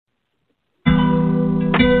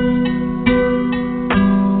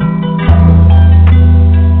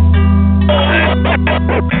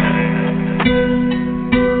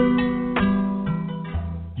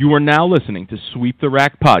You are now listening to Sweep the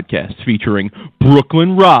Rack podcast featuring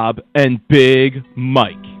Brooklyn Rob and Big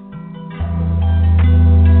Mike.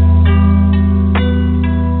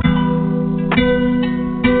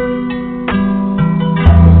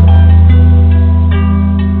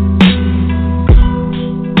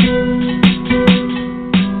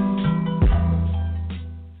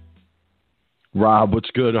 Rob,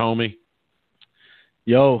 what's good, homie?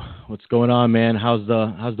 Yo, what's going on, man? How's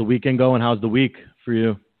the weekend going? How's the week for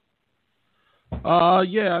you?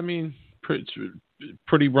 Yeah, I mean,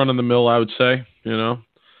 pretty run of the mill, I would say. You know,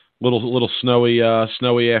 little snowy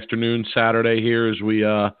afternoon Saturday here as we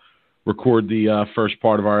record the first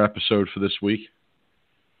part of our episode for this week.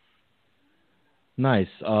 Nice.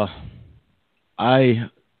 I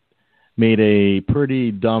made a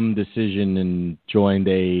pretty dumb decision and joined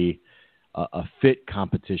a fit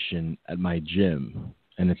competition at my gym,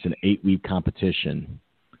 and it's an 8-week competition.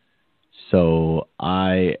 So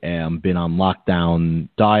I am been on lockdown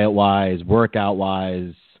diet-wise,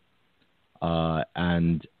 workout-wise,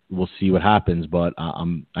 and we'll see what happens. But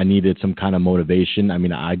I needed some kind of motivation. I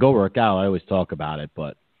mean, I go work out. I always talk about it,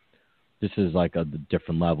 but this is like a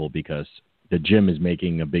different level because the gym is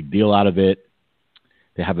making a big deal out of it.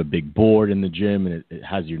 They have a big board in the gym, and it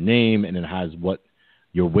has your name, and it has what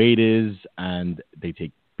your weight is, and they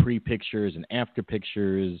take pre-pictures and after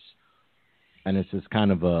pictures, and it's just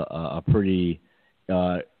kind of a pretty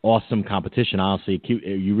awesome competition. Honestly,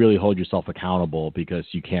 you really hold yourself accountable because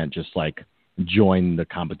you can't just like join the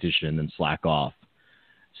competition and slack off.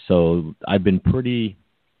 So I've been pretty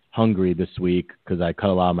hungry this week because I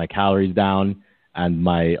cut a lot of my calories down, and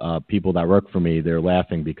my people that work for me, they're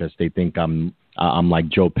laughing because they think I'm like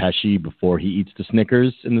Joe Pesci before he eats the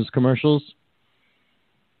Snickers in his commercials.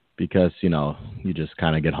 Because, you know, you just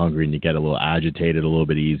kind of get hungry and you get a little agitated a little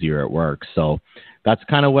bit easier at work. So that's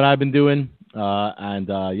kind of what I've been doing.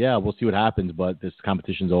 Yeah, we'll see what happens. But this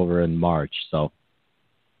competition's over in March. So.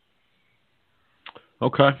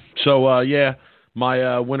 Okay. So, yeah,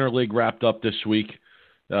 my Winter League wrapped up this week.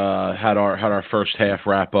 Had our first half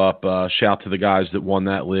wrap up. Shout to the guys that won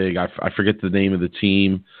that league. I forget the name of the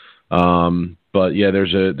team. But, yeah,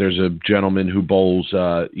 there's a gentleman who bowls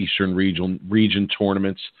Eastern region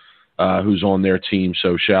tournaments. Who's on their team.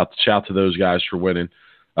 So shout to those guys for winning.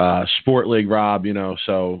 Sport League, Rob, you know,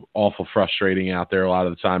 so awful frustrating out there a lot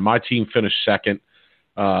of the time. My team finished second.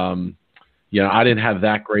 You know, I didn't have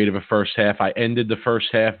that great of a first half. I ended the first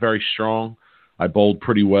half very strong. I bowled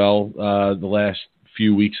pretty well the last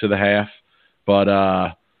few weeks of the half.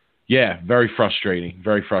 But, yeah, very frustrating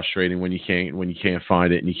when you can't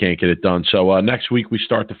find it and you can't get it done. So next week we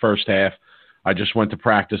start the first half. I just went to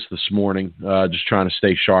practice this morning, just trying to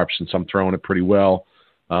stay sharp since I'm throwing it pretty well.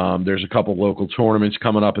 There's a couple local tournaments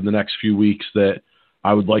coming up in the next few weeks that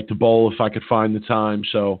I would like to bowl if I could find the time.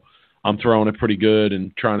 So I'm throwing it pretty good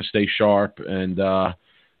and trying to stay sharp and,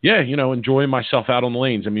 yeah, you know, enjoying myself out on the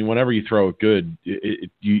lanes. I mean, whenever you throw it good,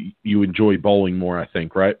 you enjoy bowling more, I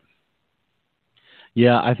think, right?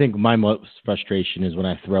 Yeah, I think my most frustration is when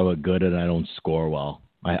I throw it good and I don't score well.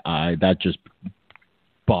 That just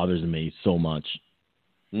bothers me so much.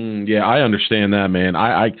 Yeah, I understand that, man.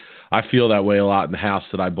 I feel that way a lot in the house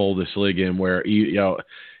that I bowl this league in, where you know,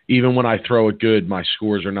 even when I throw it good, my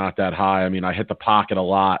scores are not that high. I mean, I hit the pocket a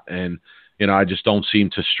lot, and you know, I just don't seem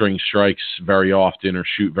to string strikes very often or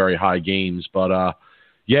shoot very high games. But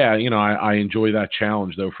yeah, you know, I enjoy that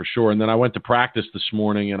challenge though for sure. And then I went to practice this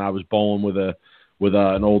morning, and I was bowling with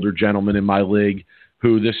an older gentleman in my league,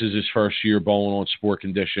 who this is his first year bowling on sport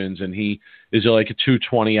conditions, and he is like a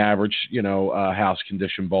 220 average, you know, house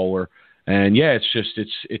condition bowler. And yeah,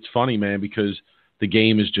 it's funny, man, because the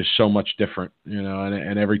game is just so much different, you know,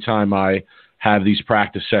 and every time I have these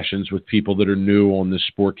practice sessions with people that are new on the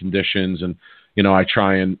sport conditions, and, you know, I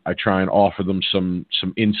try and offer them some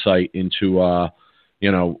insight into,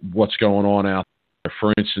 you know, what's going on out there.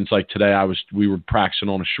 For instance, like today we were practicing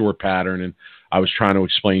on a short pattern, and I was trying to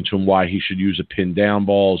explain to him why he should use a pin down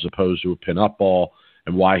ball as opposed to a pin up ball,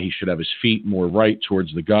 and why he should have his feet more right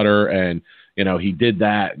towards the gutter. And, you know, he did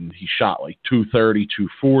that, and he shot like 230,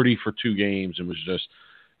 240 for 2 games and was just,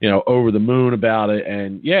 you know, over the moon about it.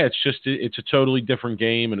 And yeah, it's a totally different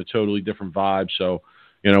game and a totally different vibe. So,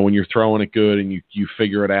 you know, when you're throwing it good and you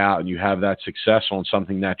figure it out and you have that success on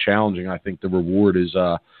something that challenging, I think the reward is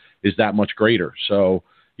that much greater. So,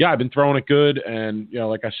 yeah, I've been throwing it good, and, you know,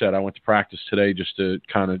 like I said, I went to practice today just to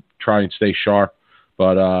kind of try and stay sharp.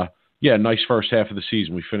 But, yeah, nice first half of the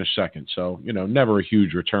season. We finished second. So, you know, never a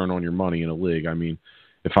huge return on your money in a league. I mean,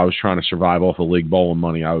 if I was trying to survive off of league bowling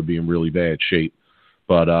money, I would be in really bad shape.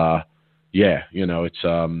 But, yeah, you know, it's,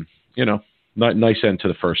 you know, nice end to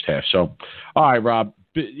the first half. So, all right, Rob,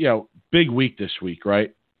 big week this week,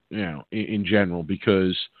 right? In general,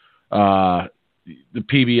 because the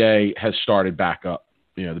PBA has started back up.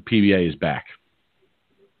 The PBA is back.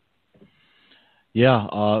 Yeah.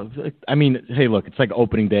 I mean, hey, look, it's like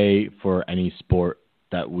opening day for any sport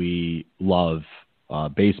that we love.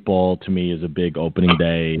 Baseball, to me, is a big opening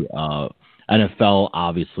day. NFL,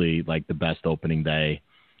 obviously, like the best opening day.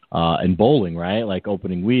 And bowling, right? Like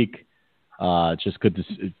opening week. It's just good to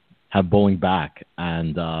have bowling back.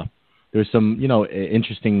 And there's some,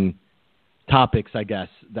 interesting topics, I guess,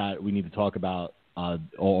 that we need to talk about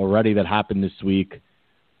already that happened this week.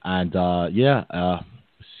 And,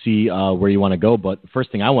 see where you want to go. But the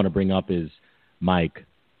first thing I want to bring up is, Mike,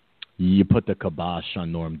 you put the kibosh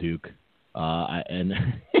on Norm Duke. And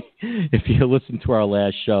if you listen to our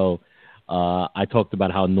last show, I talked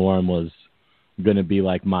about how Norm was going to be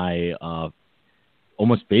like my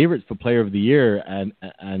almost favorite for Player of the Year, and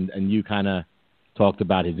you kind of talked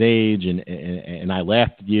about his age, and I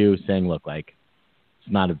laughed at you, saying, look, like,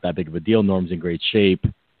 it's not that big of a deal. Norm's in great shape.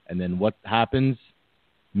 And then what happens?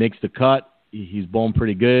 Makes the cut. He's bowling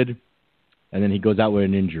pretty good, and then he goes out with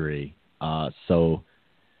an injury. Chalk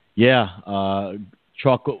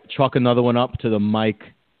another one up to the Mike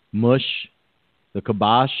Mush, the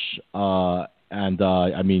kibosh. I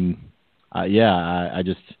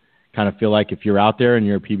just kind of feel like if you're out there and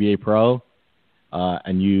you're a PBA pro,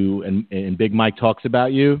 and Big Mike talks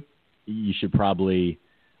about you, you should probably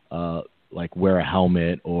like wear a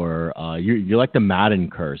helmet, or you're like the Madden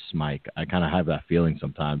curse, Mike. I kind of have that feeling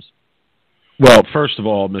sometimes. Well, first of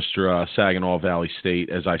all, Mr. Saginaw Valley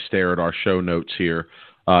State, as I stare at our show notes here,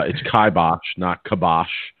 it's kibosh, not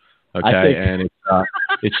kibosh. Okay, and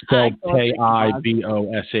it's spelled Kibosh.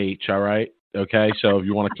 All right. Okay, so if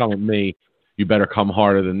you want to come at me, you better come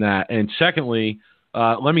harder than that. And secondly,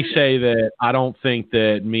 let me say that I don't think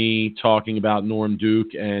that me talking about Norm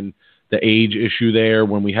Duke and the age issue there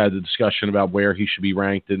when we had the discussion about where he should be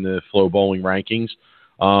ranked in the Flow Bowling rankings,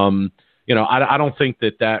 I don't think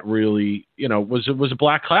that really, was a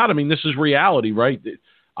black cloud. I mean, this is reality, right?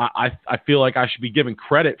 I feel like I should be given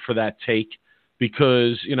credit for that take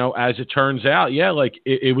because, as it turns out,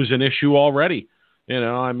 it was an issue already.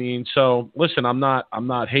 So listen, I'm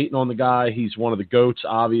not hating on the guy. He's one of the GOATs,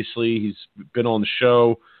 obviously. He's been on the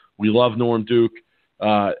show. We love Norm Duke.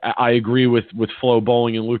 I agree with Flo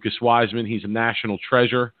Bowling and Lucas Wiseman. He's a national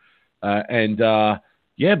treasure. But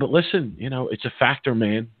listen, it's a factor,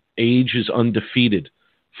 man. Age is undefeated.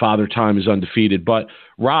 Father Time is undefeated. But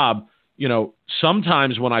Rob,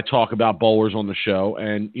 sometimes when I talk about bowlers on the show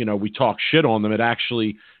and, we talk shit on them, it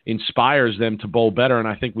actually inspires them to bowl better. And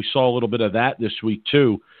I think we saw a little bit of that this week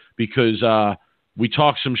too, because we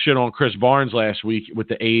talked some shit on Chris Barnes last week with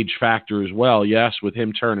the age factor as well. Yes, with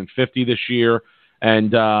him turning 50 this year.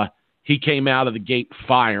 And he came out of the gate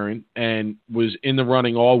firing and was in the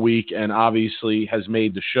running all week and obviously has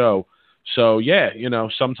made the show. So,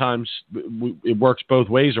 sometimes it works both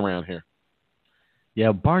ways around here.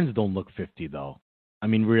 Yeah, Barnes don't look 50, though. I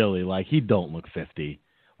mean, really, like, he don't look 50.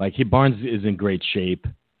 Like, Barnes is in great shape,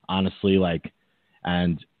 honestly. Like,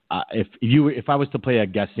 and if I was to play a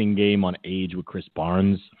guessing game on age with Chris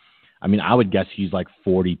Barnes, I mean, I would guess he's like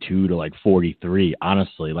 42 to like 43,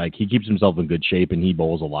 honestly. Like, he keeps himself in good shape and he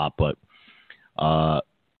bowls a lot, but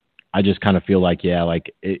I just kind of feel like,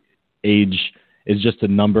 age is just a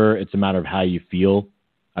number. It's a matter of how you feel.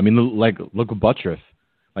 I mean, look at Buttriff.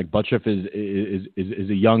 Like, Buttriff is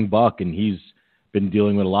a young buck, and he's been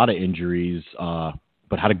dealing with a lot of injuries,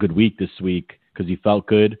 but had a good week this week because he felt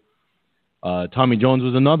good. Tommy Jones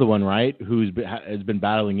was another one, right, has been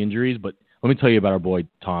battling injuries. But let me tell you about our boy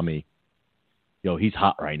Tommy. Yo, he's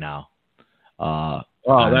hot right now.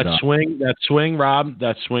 That swing, Rob,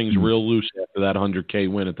 that swing's real loose after that 100K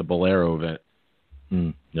win at the Bolero event.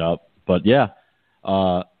 Yep. But yeah,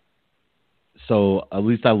 so at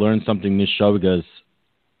least I learned something this show because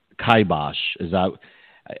kibosh is that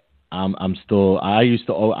I still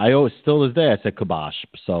this day I said kibosh,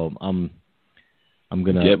 so I'm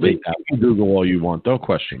gonna take that. You can Google all you want. Don't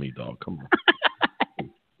question me, dog. Come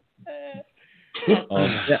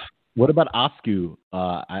on. What about Osku?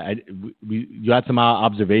 You had some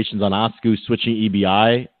observations on Osku switching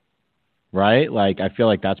EBI, right? Like, I feel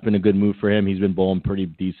like that's been a good move for him. He's been bowling pretty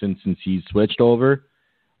decent since he's switched over.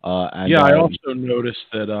 I also noticed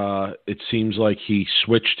that it seems like he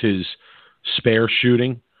switched his spare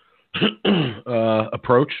shooting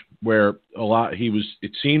approach, where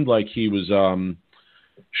it seemed like he was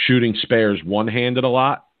shooting spares one-handed a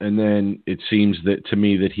lot, and then it seems that to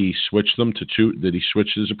me that he switched them to he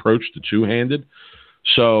switched his approach to two-handed.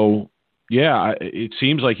 So, it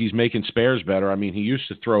seems like he's making spares better. I mean, he used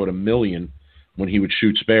to throw it a million when he would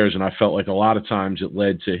shoot spares, and I felt like a lot of times it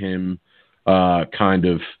led to him kind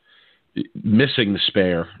of missing the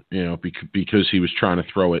spare, because he was trying to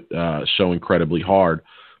throw it so incredibly hard.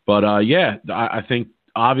 But I think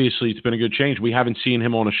obviously it's been a good change. We haven't seen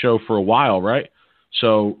him on a show for a while, right?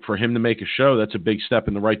 So for him to make a show, that's a big step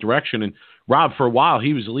in the right direction. And Rob, for a while,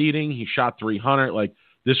 he was leading. He shot 300. Like,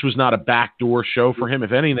 this was not a backdoor show for him.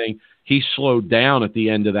 If anything, he slowed down at the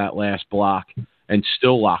end of that last block and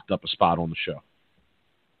still locked up a spot on the show.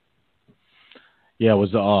 Yeah, it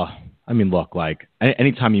was. Look, like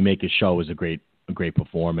anytime you make a show is a great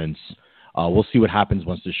performance. We'll see what happens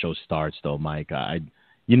once the show starts, though, Mike.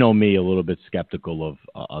 Me, a little bit skeptical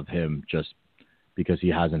of him just because he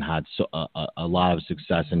hasn't had a lot of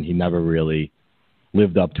success and he never really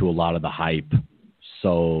lived up to a lot of the hype.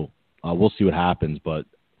 So we'll see what happens. But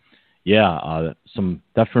yeah,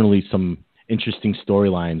 definitely some interesting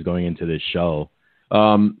storylines going into this show.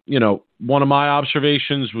 One of my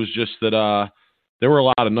observations was just that there were a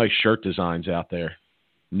lot of nice shirt designs out there,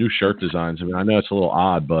 new shirt designs. I mean, I know it's a little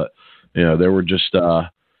odd, but there were just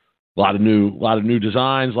a lot of new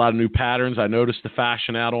designs, a lot of new patterns. I noticed the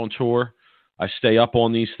fashion out on tour. I stay up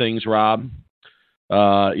on these things, Rob.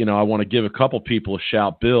 I want to give a couple people a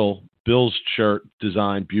shout. Bill's shirt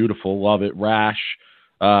design, beautiful, love it. Rash,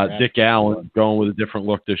 Dick Allen going with a different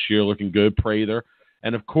look this year, looking good. Prather,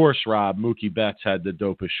 and of course, Rob, Mookie Betts had the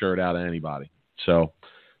dopest shirt out of anybody. So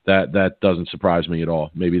that doesn't surprise me at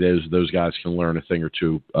all. Maybe those guys can learn a thing or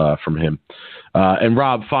two from him. And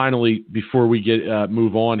Rob, finally, before we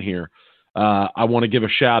move on here, I want to give a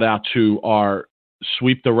shout out to our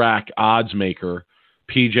Sweep the Rack odds maker,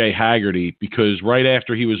 PJ Haggerty, because right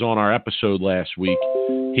after he was on our episode last week,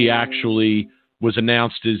 he actually was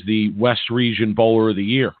announced as the West Region Bowler of the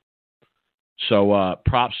Year. So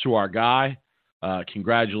props to our guy.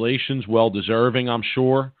 Congratulations. Well deserving, I'm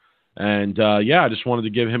sure. And, I just wanted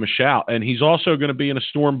to give him a shout. And he's also going to be in a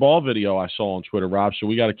Storm Ball video I saw on Twitter, Rob, so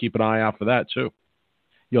we got to keep an eye out for that, too.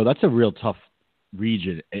 Yo, that's a real tough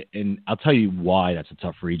region, and I'll tell you why that's a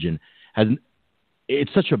tough region.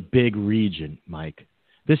 It's such a big region, Mike.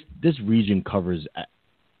 This region covers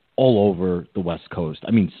all over the West Coast.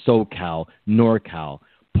 I mean, SoCal, NorCal,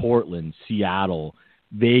 Portland, Seattle,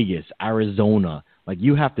 Vegas, Arizona. Like,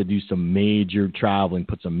 you have to do some major traveling,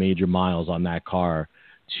 put some major miles on that car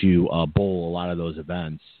to bowl a lot of those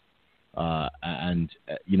events.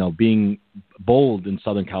 Being bowled in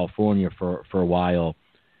Southern California for a while,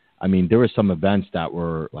 I mean, there were some events that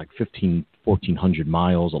were like 1,400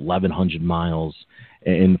 miles, 1,100 miles,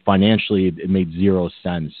 and financially it made zero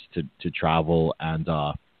sense to travel and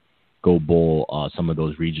go bowl some of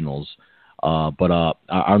those regionals. But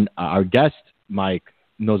our guest, Mike,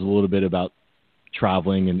 knows a little bit about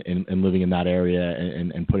traveling and living in that area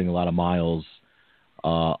and putting a lot of miles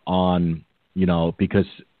on, because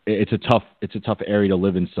it's a tough area to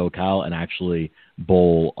live in SoCal and actually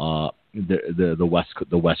bowl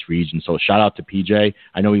the West region. So shout out to PJ.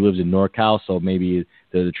 I know he lives in NorCal, so maybe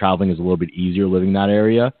the traveling is a little bit easier living in that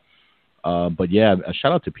area. But yeah, a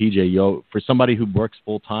shout out to PJ. Yo, for somebody who works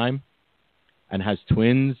full time and has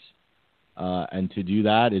twins, and to do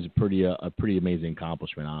that is a pretty amazing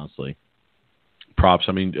accomplishment, honestly. Props.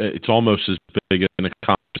 I mean, it's almost as big an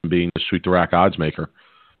accomplishment being the Sweep the Rack odds maker.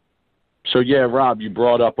 So yeah, Rob, you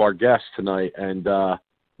brought up our guest tonight, and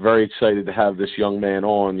very excited to have this young man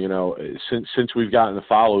on. Since we've gotten to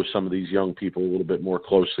follow some of these young people a little bit more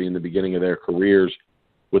closely in the beginning of their careers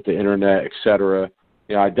with the internet, et cetera,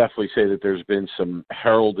 I definitely say that there's been some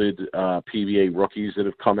heralded PBA rookies that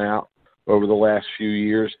have come out over the last few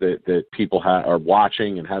years that people are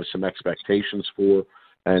watching and have some expectations for.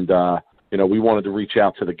 And, we wanted to reach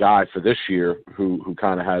out to the guy for this year who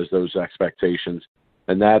kind of has those expectations,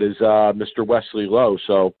 and that is Mr. Wesley Lowe.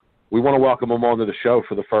 So we want to welcome him onto the show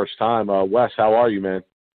for the first time. Wes, how are you, man?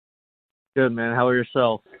 Good, man. How are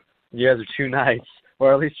yourself? You guys are too nice,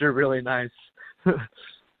 or at least you're really nice.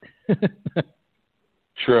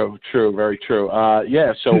 True, very true.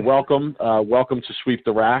 So welcome to Sweep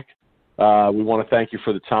the Rack. We want to thank you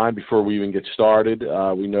for the time before we even get started.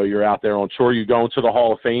 We know you're out there on tour. You going to the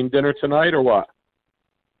Hall of Fame dinner tonight or what?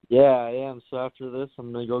 Yeah, I am. So after this,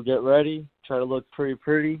 I'm going to go get ready, try to look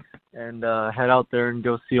pretty, and head out there and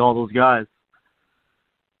go see all those guys.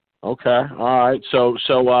 Okay. All right. So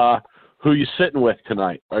who you sitting with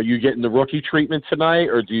tonight? Are you getting the rookie treatment tonight,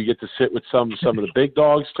 or do you get to sit with some of the big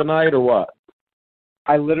dogs tonight, or what?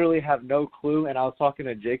 I literally have no clue, and I was talking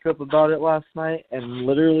to Jacob about it last night, and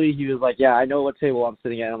literally he was like, yeah, I know what table I'm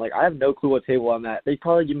sitting at. And I'm like, I have no clue what table I'm at. They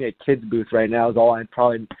probably give me a kid's booth right now is all I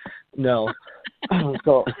probably know.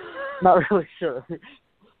 So, not really sure.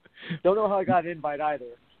 Don't know how I got an invite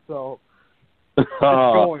either. So, It's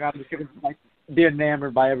going. I'm just gonna be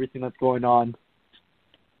enamored by everything that's going on.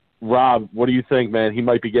 Rob, what do you think, man? He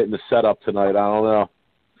might be getting the setup tonight. I don't know.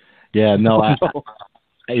 Yeah, no.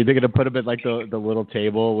 Are you going to put him at like the little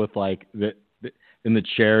table with like and the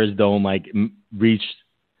chairs don't like reach,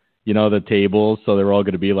 the tables, so they're all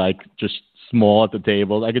going to be like just small at the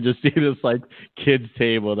tables. I could just see this like kids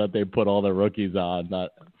table that they put all the rookies on.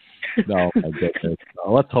 No, my goodness.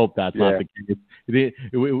 No, let's hope that's not the case.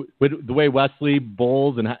 With the way Wesley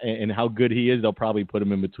bowls and how good he is, they'll probably put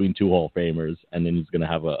him in between two Hall of Famers, and then he's going to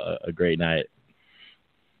have a great night.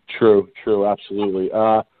 True, absolutely.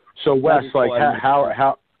 So Wes, like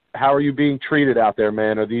how are you being treated out there,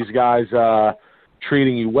 man? Are these guys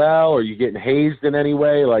treating you well? Are you getting hazed in any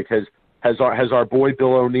way? Like has our boy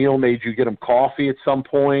Bill O'Neill made you get him coffee at some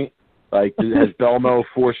point? Like has Belmo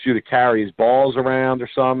forced you to carry his balls around or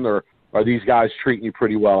something? Or are these guys treating you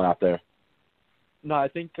pretty well out there? No, I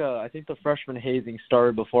think the freshman hazing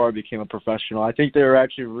started before I became a professional. I think they were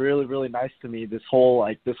actually really, really nice to me this whole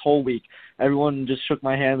week. Everyone just shook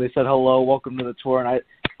my hand. They said hello, welcome to the tour, and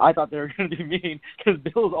I thought they were going to be mean because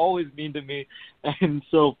Bill's always mean to me. And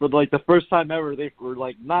so for like the first time ever, they were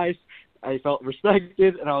like nice. I felt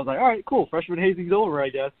respected, and I was like, all right, cool. Freshman hazing's over, I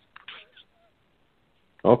guess.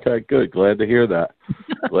 Okay, good. Glad to hear that.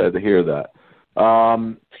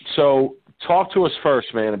 So talk to us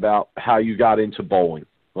first, man, about how you got into bowling.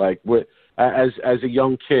 Like, as a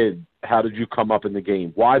young kid, how did you come up in the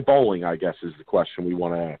game? Why bowling, I guess, is the question we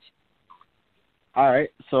want to ask. All right.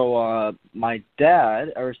 So my dad,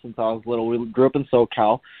 ever since I was little, we grew up in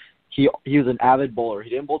SoCal. He was an avid bowler.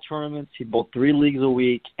 He didn't bowl tournaments. He bowled 3 leagues a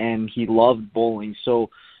week, and he loved bowling. So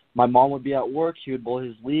my mom would be at work. He would bowl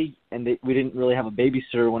his league, and we didn't really have a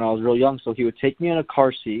babysitter when I was real young, so he would take me in a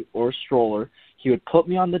car seat or a stroller. He would put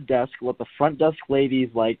me on the desk, let the front desk ladies,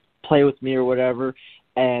 like, play with me or whatever,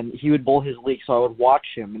 and he would bowl his league, so I would watch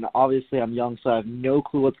him. And obviously I'm young, so I have no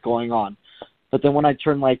clue what's going on. But then when I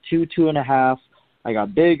turned, like, 2.5, I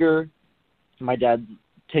got bigger. My dad's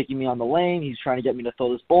taking me on the lane. He's trying to get me to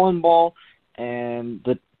throw this bowling ball. And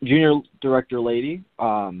the junior director lady,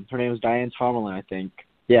 her name is Diane Tomerlin, I think.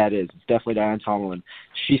 Yeah, it is. It's definitely Diane Tomerlin.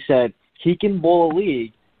 She said he can bowl a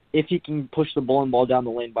league if he can push the bowling ball down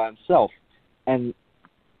the lane by himself. And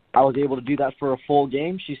I was able to do that for a full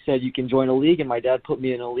game. She said you can join a league, and my dad put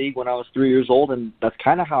me in a league when I was 3 years old, and that's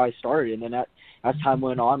kind of how I started. And then as time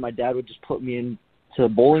went on, my dad would just put me into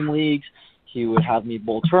bowling leagues. He would have me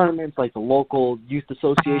bowl tournaments, like the local youth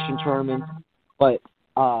association tournaments. But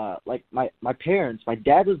like my parents, my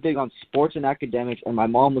dad was big on sports and academics, and my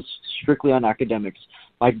mom was strictly on academics.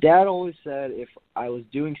 My dad always said if I was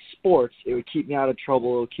doing sports, it would keep me out of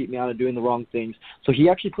trouble. It would keep me out of doing the wrong things. So he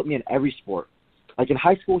actually put me in every sport. Like in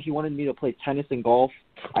high school, he wanted me to play tennis and golf.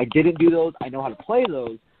 I didn't do those. I know how to play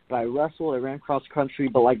those, but I wrestled, I ran cross country.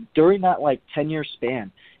 But like during that like 10-year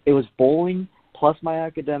span, it was bowling plus my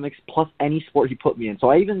academics plus any sport he put me in.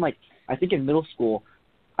 So I think in middle school,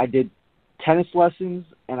 I did tennis lessons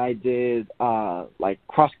and I did like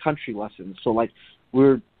cross country lessons. So like we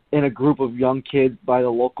were in a group of young kids by the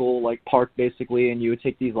local like park basically, and you would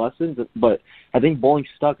take these lessons. But I think bowling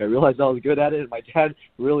stuck. I realized I was good at it, and my dad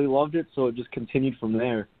really loved it, so it just continued from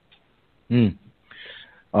there.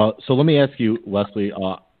 So let me ask you, Wesley.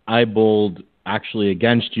 I bowled actually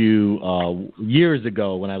against you years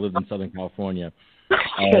ago when I lived in Southern California,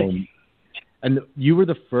 and you were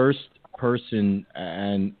the first person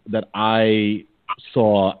that I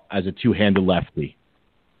saw as a two-handed lefty,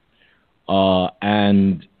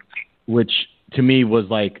 and which to me was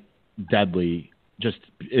like deadly, just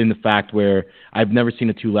in the fact where I've never seen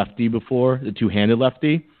a two-lefty before, the two-handed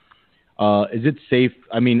lefty. Is it safe?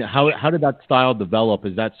 I mean, how did that style develop?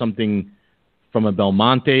 Is that something from a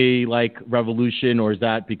Belmonte like revolution, or is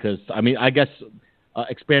that because I guess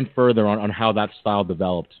expand further on how that style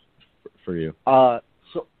developed for you.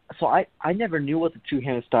 So I never knew what the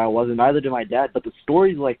two-handed style was, and neither did my dad. But the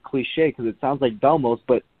story's like cliche because it sounds like Belmo's,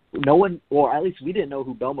 but no one, or at least we didn't know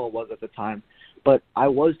who Belmo was at the time. But I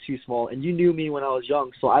was too small, and you knew me when I was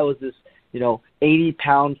young, so I was this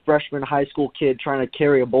 80-pound freshman high school kid trying to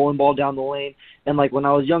carry a bowling ball down the lane. And like when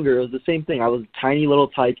I was younger, it was the same thing. I was a tiny little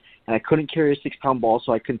tyke, and I couldn't carry a 6-pound ball,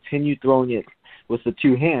 so I continued throwing it with the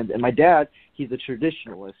two hands. And my dad, he's a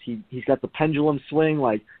traditionalist. He's got the pendulum swing,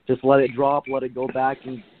 like just let it drop, let it go back,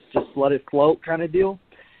 and just let it float kind of deal.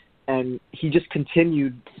 And he just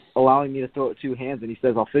continued allowing me to throw it two hands. And he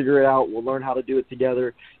says, I'll figure it out. We'll learn how to do it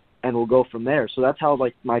together, and we'll go from there. So that's how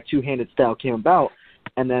like my two-handed style came about.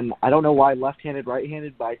 And then I don't know why left-handed,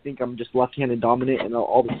 right-handed, but I think I'm just left-handed dominant in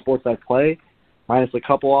all the sports I play, minus a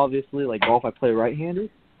couple, obviously. Like golf, I play right-handed.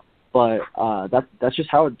 But that's just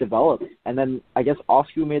how it developed. And then I guess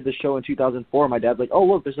Oscu made the show in 2004. My dad's like, oh,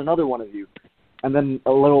 look, there's another one of you. And then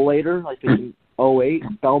a little later, I think in 2008,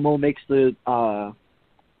 Belmo makes the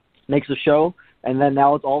show. And then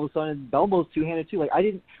now it's all of a sudden Belmo's two-handed too. Like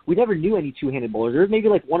we never knew any two-handed bowlers. There's maybe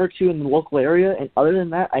like one or two in the local area, and other than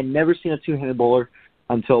that, I never seen a two-handed bowler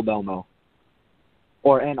until Belmo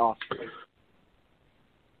and Oscar.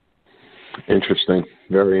 Interesting,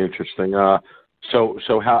 very interesting.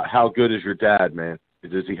 So how good is your dad, man?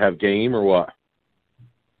 Does he have game or what?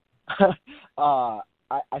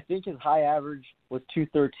 I think his high average was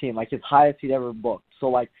 213, like his highest he'd ever booked. So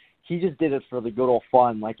like he just did it for the good old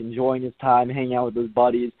fun, like enjoying his time, hanging out with his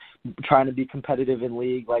buddies, trying to be competitive in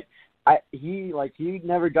league. He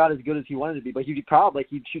never got as good as he wanted to be, but he'd be proud. Like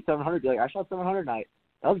he'd shoot 700, be like, I shot 700 tonight.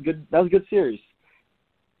 That was good. That was a good series.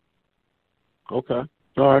 Okay.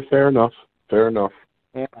 All right. Fair enough.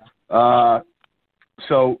 Yeah.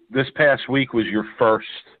 So this past week was your first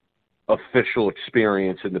official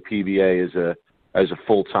experience in the PBA as a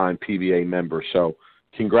full-time PBA member. So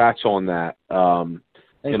congrats on that.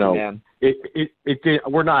 Thank you, man. It did,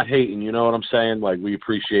 we're not hating, you know what I'm saying? Like, we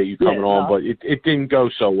appreciate you coming on, but it didn't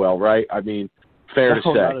go so well, right? I mean, fair to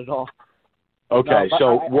say. Not at all. Okay, no,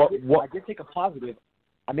 so I did take a positive.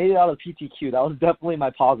 I made it out of the PTQ. That was definitely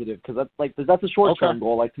my positive, because that's a short-term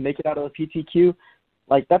goal. Like, to make it out of the PTQ,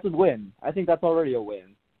 like, that's a win. I think that's already a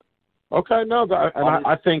win. Okay, no,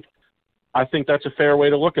 I think that's a fair way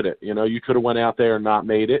to look at it. You know, you could have went out there and not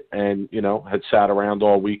made it, and had sat around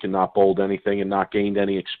all week and not bowled anything and not gained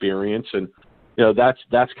any experience. And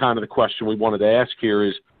that's kind of the question we wanted to ask here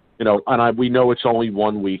is, we know it's only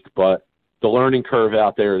 1 week, but the learning curve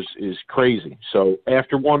out there is crazy. So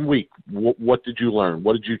after 1 week, what did you learn?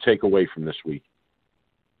 What did you take away from this week?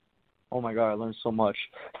 Oh my God, I learned so much.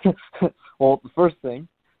 Well, the first thing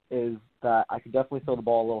is that I could definitely throw the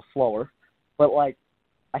ball a little slower, but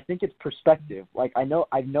I think it's perspective. Like,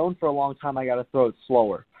 I've known for a long time I got to throw it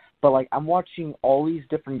slower. But, I'm watching all these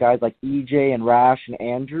different guys like EJ and Rash and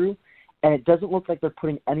Andrew, and it doesn't look like they're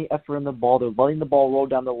putting any effort in the ball. They're letting the ball roll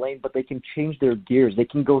down the lane, but they can change their gears. They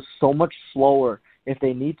can go so much slower if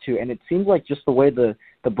they need to. And it seems like just the way the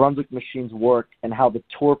Brunswick machines work and how the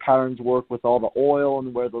tour patterns work with all the oil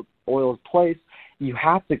and where the oil is placed, you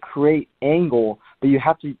have to create angle, but you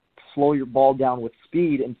have to slow your ball down with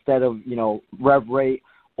speed instead of, rev rate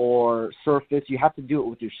or surface. You have to do it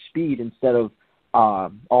with your speed instead of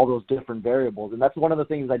all those different variables. And that's one of the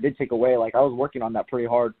things I did take away. Like, I was working on that pretty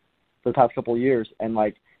hard for the past couple of years, and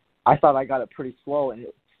I thought I got it pretty slow, and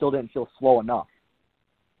it still didn't feel slow enough.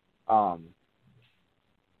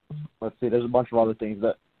 Let's see, there's a bunch of other things.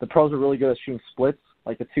 The pros are really good at shooting splits,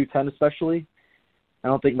 like the 210 especially. I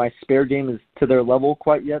don't think my spare game is to their level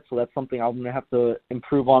quite yet, so that's something I'm going to have to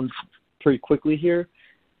improve on pretty quickly here.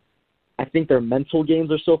 I think their mental games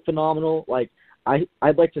are so phenomenal.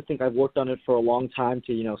 I'd like to think I've worked on it for a long time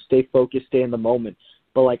to, stay focused, stay in the moment.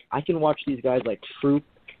 But, I can watch these guys like Troop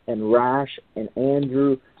and Rash and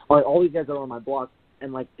Andrew, all these guys that are on my block,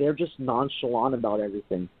 and, they're just nonchalant about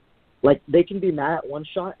everything. They can be mad at one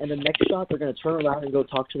shot, and the next shot they're going to turn around and go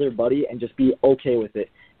talk to their buddy and just be okay with it.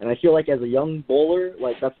 And I feel like as a young bowler,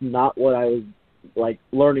 that's not what I was,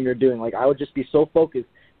 learning or doing. I would just be so focused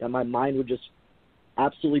that my mind would just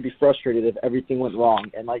absolutely be frustrated if everything went wrong.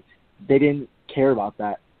 And, they didn't care about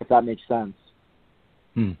that, if that makes sense.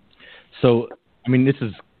 So, I mean, this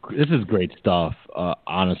is great stuff,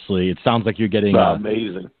 honestly. It sounds like you're getting...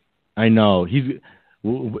 amazing. I know.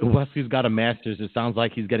 Wesley's got a master's. It sounds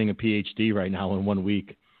like he's getting a PhD right now in 1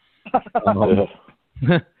 week.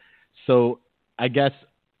 So I guess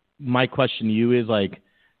my question to you is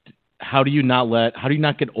how do you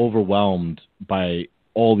not get overwhelmed by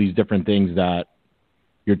all these different things that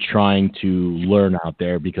you're trying to learn out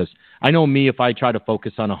there? Because I know me, if I try to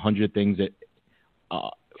focus on 100 things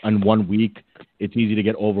in 1 week, it's easy to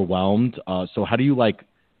get overwhelmed. So how do you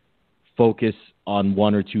focus on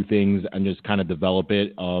one or two things and just kind of develop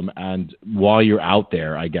it? And while you're out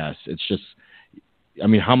there, I guess it's just,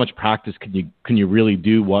 how much practice can you really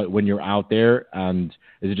do when you're out there? And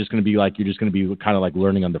is it just going to be you're just going to be kind of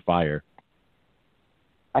learning under fire?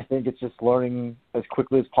 I think it's just learning as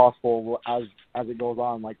quickly as possible as it goes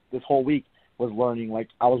on. This whole week was learning.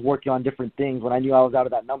 I was working on different things. When I knew I was out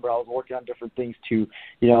of that number, I was working on different things to,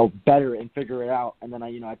 better and figure it out. And then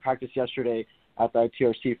I practiced yesterday at the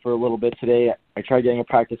ITRC for a little bit today. I tried getting a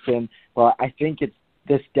practice in, but I think it's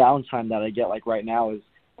this downtime that I get right now is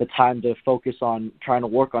the time to focus on trying to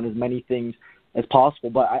work on as many things as possible.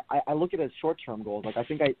 But I look at it as short-term goals. I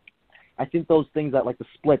think I think those things that like the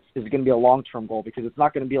splits is going to be a long-term goal because it's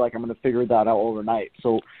not going to be like I'm going to figure that out overnight.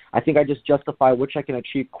 So I think I just justify which I can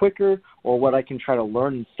achieve quicker or what I can try to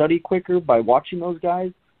learn and study quicker by watching those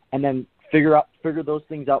guys, and then figure those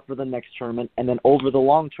things out for the next tournament. And then over the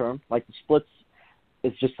long term, like the splits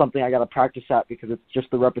is just something I got to practice at because it's just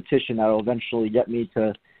the repetition that will eventually get me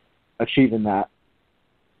to achieving that.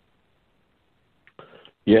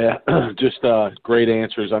 Yeah, just great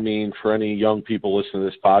answers. I mean, for any young people listening to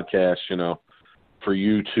this podcast, you know, for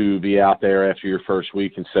you to be out there after your first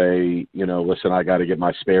week and say, you know, listen, I got to get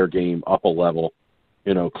my spare game up a level,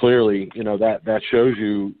 you know, clearly, you know, that shows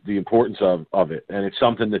you the importance of it. And it's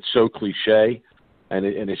something that's so cliche and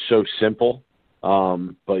it's so simple.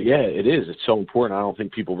 But yeah, it is. It's so important. I don't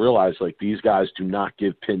think people realize, like, these guys do not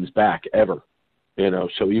give pins back ever, you know,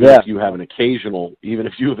 so even if you have an occasional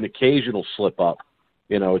slip up,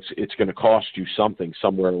 you know, it's going to cost you something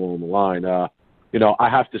somewhere along the line. You know, I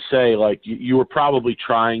have to say, like, you were probably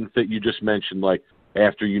trying that you just mentioned, like,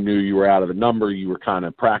 after you knew you were out of the number, you were kind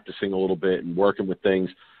of practicing a little bit and working with things.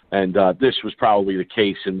 And this was probably the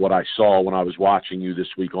case in what I saw when I was watching you this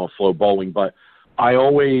week on Flow Bowling. But I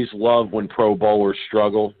always love when pro bowlers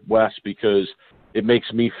struggle, Wes, because it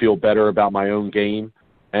makes me feel better about my own game.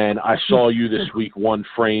 And I saw you this week, one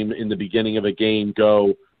frame in the beginning of a game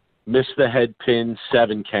go, miss the head pin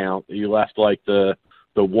 7 count. You left like the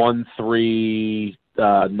 1-3-9,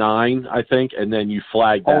 I think, and then you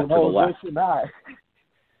flagged that to the left.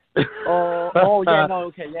 Okay,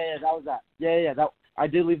 that was that. That I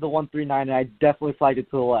did leave the 1-3-9, and I definitely flagged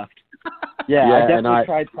it to the left. I definitely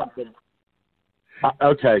tried something.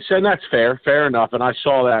 Okay, so that's fair enough. And I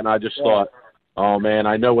saw that, and I just thought, oh man,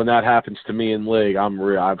 I know when that happens to me in league, I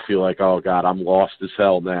feel like, oh God, I'm lost as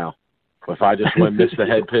hell now. If I just went miss the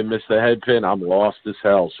head pin, I'm lost as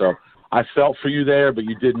hell. So I felt for you there, but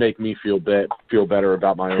you did make me feel better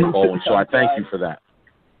about my own bowling. So I thank you for that.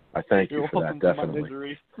 I thank you for that,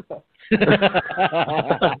 definitely.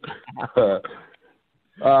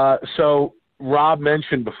 So Rob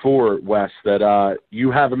mentioned before, Wes, that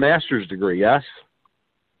you have a master's degree, yes?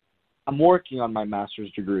 I'm working on my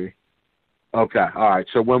master's degree. Okay, all right.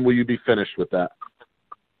 So when will you be finished with that?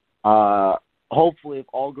 Hopefully, if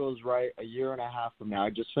all goes right, a year and a half from now. I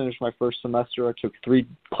just finished my first semester. I took 3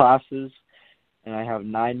 classes, and I have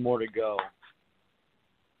 9 more to go.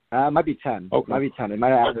 It might be 10. Okay. It might be 10. It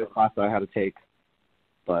might have added a class that I had to take.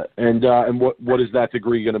 But and what is that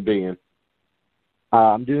degree going to be in?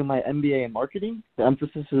 I'm doing my MBA in marketing. The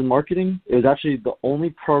emphasis is in marketing. It was actually the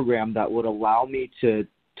only program that would allow me to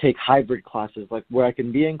take hybrid classes, like where I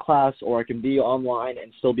can be in class or I can be online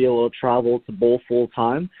and still be able to travel to bowl full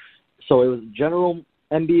time. So it was general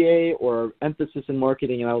MBA or emphasis in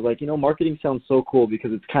marketing, and I was like, marketing sounds so cool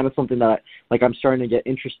because it's kind of something that I'm starting to get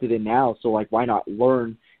interested in now. So like, why not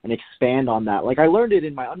learn and expand on that? Like I learned it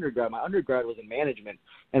in my undergrad. My undergrad was in management,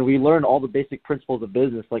 and we learned all the basic principles of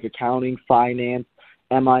business, like accounting, finance,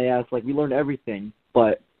 MIS. Like we learned everything,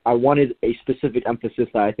 but I wanted a specific emphasis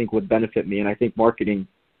that I think would benefit me, and I think marketing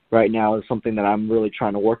right now is something that I'm really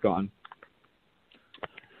trying to work on.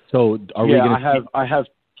 So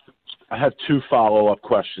I have 2 follow-up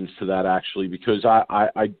questions to that, actually, because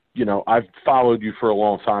I've followed you for a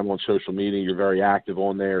long time on social media. You're very active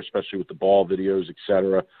on there, especially with the ball videos, et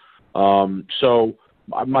cetera. So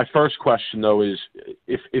my first question, though, is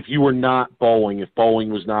if you were not bowling, if bowling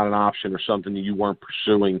was not an option or something that you weren't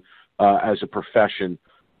pursuing as a profession,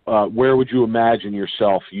 where would you imagine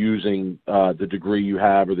yourself using the degree you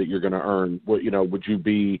have or that you're going to earn? Would you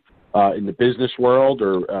be in the business world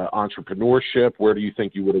or entrepreneurship? Where do you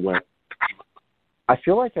think you would have went? I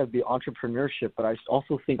feel like I'd be entrepreneurship, but I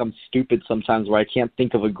also think I'm stupid sometimes where I can't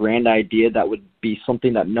think of a grand idea that would be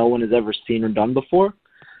something that no one has ever seen or done before.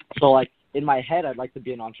 So like in my head, I'd like to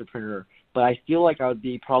be an entrepreneur, but I feel like I would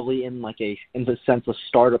be probably in the sense a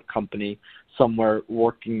startup company somewhere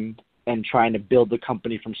working and trying to build the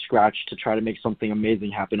company from scratch to try to make something amazing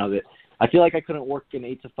happen of it. I feel like I couldn't work an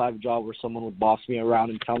 8-to-5 job where someone would boss me around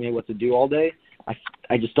and tell me what to do all day.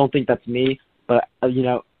 I just don't think that's me. But,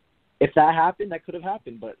 if that happened, that could have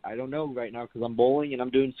happened. But I don't know right now because I'm bowling and I'm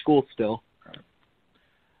doing school still.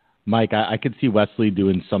 Mike, I could see Wesley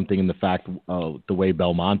doing something in the fact the way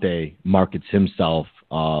Belmonte markets himself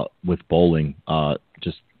with bowling.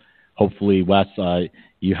 Just hopefully, Wes,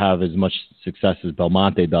 you have as much success as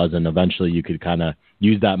Belmonte does, and eventually you could kind of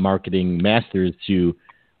use that marketing masters to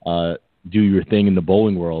do your thing in the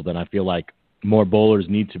bowling world. And I feel like more bowlers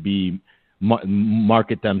need to be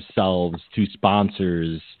market themselves to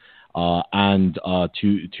sponsors and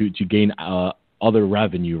to gain other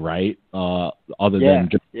revenue, right? Other than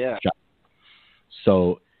just yeah.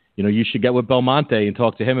 So you should get with Belmonte and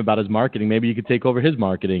talk to him about his marketing. Maybe you could take over his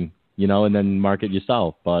marketing, and then market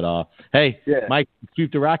yourself. But hey, Yeah. Mike,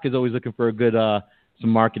 Sweep the Rack is always looking for a good some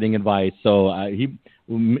marketing advice. So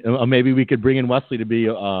maybe we could bring in Wesley to be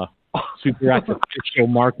Sweep the Rack's official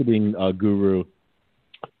marketing guru.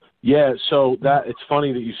 Yeah, so that it's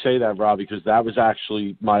funny that you say that, Rob, because that was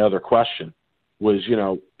actually my other question. Was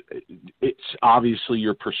it's obviously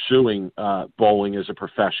you're pursuing bowling as a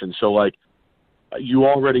profession, so like you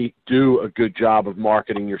already do a good job of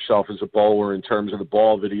marketing yourself as a bowler in terms of the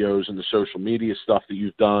ball videos and the social media stuff that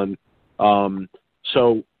you've done.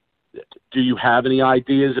 So do you have any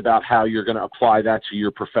ideas about how you're going to apply that to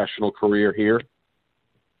your professional career here?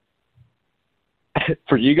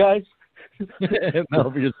 For you guys?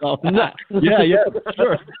 No, for yourself. No. Yeah,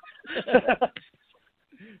 sure.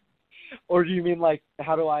 Or do you mean like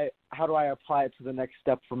how do I apply it to the next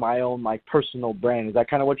step for my own like personal brand? Is that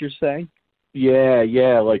kind of what you're saying?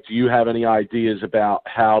 Yeah. Like, do you have any ideas about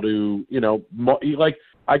how to, like,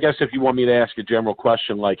 I guess if you want me to ask a general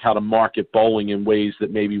question, like how to market bowling in ways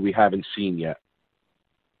that maybe we haven't seen yet?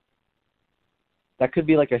 That could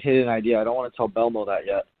be like a hidden idea. I don't want to tell Belmo that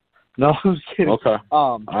yet. No, I'm just kidding. Okay.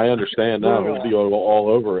 I understand that. We'll be all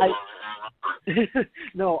over it.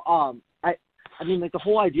 No, I mean, like the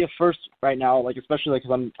whole idea first right now, like especially like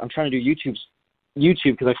because I'm trying to do YouTube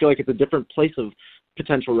because I feel like it's a different place of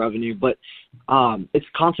potential revenue, but it's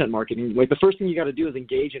content marketing. Like the first thing you got to do is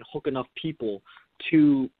engage and hook enough people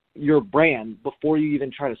to your brand before you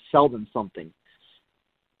even try to sell them something.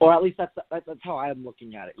 Or at least that's how I'm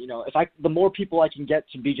looking at it. The more people I can get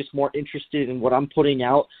to be just more interested in what I'm putting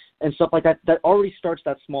out and stuff like that, that already starts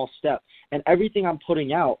that small step. And everything I'm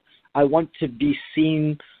putting out, I want to be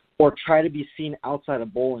seen or try to be seen outside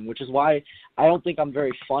of bowling, which is why I don't think I'm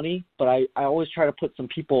very funny, but I always try to put some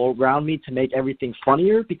people around me to make everything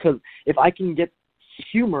funnier, because if I can get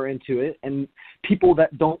humor into it and people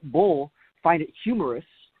that don't bowl find it humorous,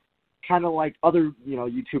 kind of like other,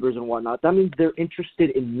 YouTubers and whatnot, that means they're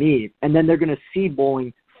interested in me, and then they're going to see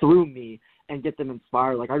bowling through me and get them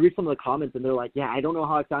inspired. Like I read some of the comments and they're like, yeah, I don't know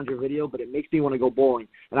how I found your video, but it makes me want to go bowling.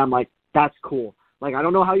 And I'm like, that's cool. Like, I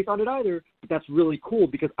don't know how you found it either, but that's really cool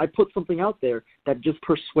because I put something out there that just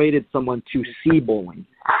persuaded someone to see bowling.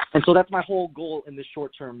 And so that's my whole goal in this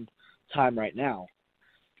short-term time right now.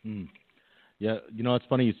 Yeah, it's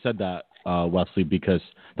funny you said that, Wesley, because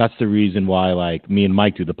that's the reason why, like, me and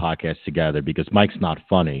Mike do the podcast together, because Mike's not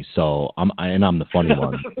funny, so I'm the funny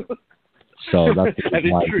one. So that's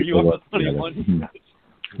why true. You are the funny one.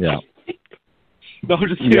 Yeah. No,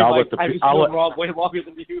 just kidding. Yeah, I've known Rob way longer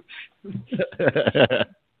than you.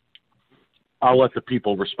 I'll let the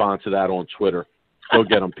people respond to that on Twitter. Go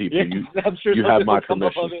get them, people. Yeah, I'm sure you have my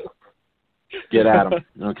permission. Get at them,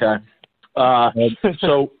 okay?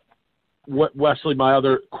 So, Wesley, my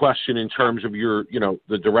other question in terms of your,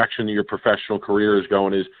 the direction of your professional career is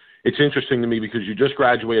going is, it's interesting to me because you just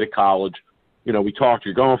graduated college. We talked,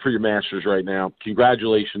 you're going for your master's right now.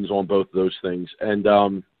 Congratulations on both of those things. And,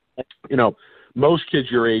 most kids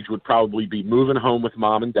your age would probably be moving home with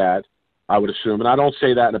mom and dad, I would assume. And I don't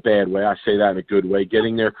say that in a bad way. I say that in a good way,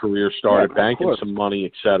 getting their career started, banking some money,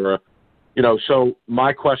 et cetera. So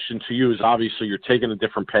my question to you is, obviously you're taking a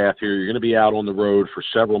different path here. You're going to be out on the road for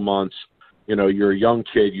several months. You're a young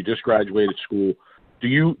kid. You just graduated school. Do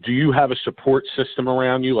you have a support system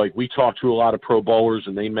around you? Like, we talk to a lot of pro bowlers,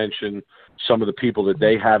 and they mention some of the people that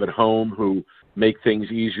they have at home who make things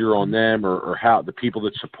easier on them, or how the people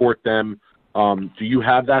that support them. Do you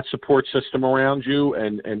have that support system around you?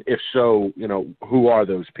 And if so, who are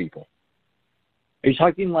those people? Are you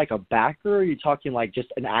talking like a backer, or are you talking like just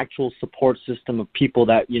an actual support system of people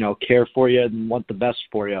that, care for you and want the best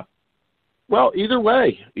for you? Well, either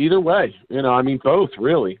way, both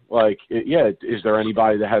really. Like, is there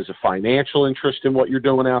anybody that has a financial interest in what you're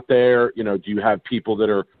doing out there? Do you have people that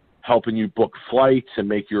are helping you book flights and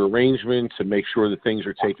make your arrangements and make sure that things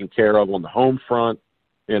are taken care of on the home front?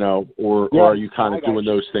 Or are you kind of doing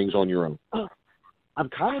those things on your own? I'm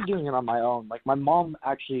kind of doing it on my own. Like, my mom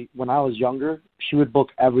actually, when I was younger, she would book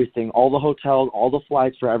everything, all the hotels, all the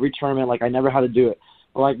flights for every tournament. Like, I never had to do it.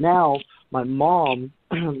 But like now, my mom,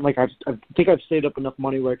 like I think I've saved up enough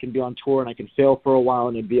money where I can be on tour and I can fail for a while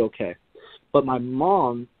and it'd be okay. But my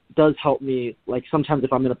mom does help me. Like, sometimes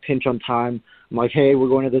if I'm in a pinch on time, I'm like, hey, we're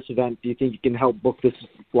going to this event. Do you think you can help book this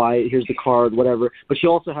flight? Here's the card, whatever. But she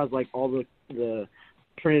also has like all the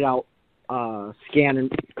printed out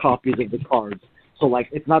scanned copies of the cards. So like,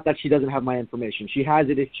 it's not that she doesn't have my information. She has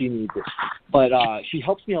it if she needs it. But she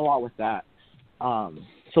helps me a lot with that.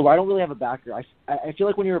 So I don't really have a backer. I feel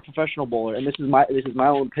like when you're a professional bowler, and this is my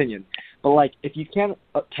own opinion, But, like, if you can't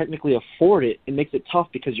technically afford it, it makes it tough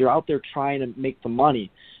because you're out there trying to make the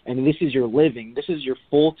money, and this is your living. This is your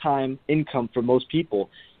full-time income for most people.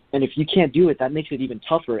 And if you can't do it, that makes it even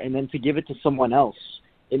tougher. And then to give it to someone else,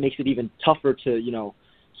 it makes it even tougher to, you know,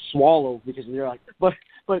 swallow because they're like,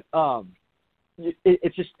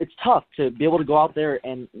 it's tough to be able to go out there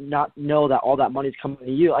and not know that all that money's coming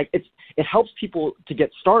to you. Like, it helps people to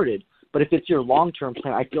get started, but if it's your long-term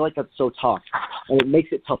plan, I feel like that's so tough, and it makes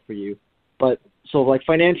it tough for you. But so, like,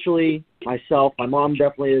 financially, myself, my mom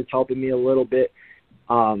definitely is helping me a little bit,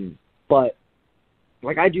 but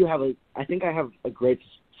like I think I have a great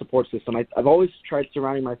support system. I've always tried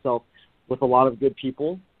surrounding myself with a lot of good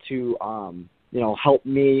people to you know, help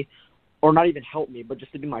me, or not even help me, but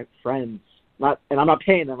just to be my friends. And I'm not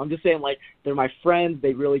paying them. I'm just saying, like, they're my friends.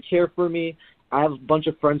 They really care for me. I have a bunch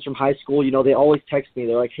of friends from high school. You know, they always text me.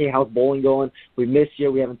 They're like, hey, how's bowling going? We miss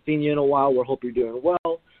you. We haven't seen you in a while. We hope you're doing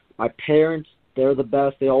well. My parents, they're the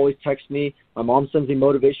best. They always text me. My mom sends me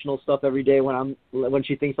motivational stuff every day when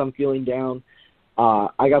she thinks I'm feeling down.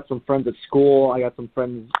 I got some friends at school. I got some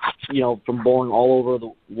friends, you know, from bowling all over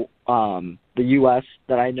the U.S.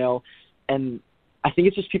 that I know. And I think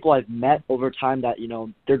it's just people I've met over time that, you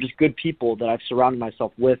know, they're just good people that I've surrounded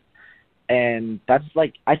myself with. And that's,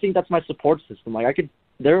 like, I think that's my support system. Like,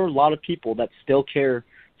 there are a lot of people that still care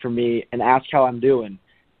for me and ask how I'm doing,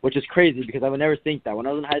 which is crazy because I would never think that. When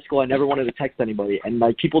I was in high school, I never wanted to text anybody. And,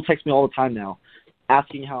 like, people text me all the time now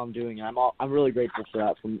asking how I'm doing. And I'm really grateful for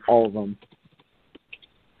that from all of them.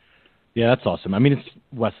 Yeah, that's awesome. I mean,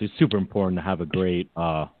 Wesley, it's super important to have a great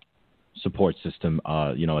support system,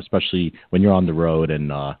 you know, especially when you're on the road.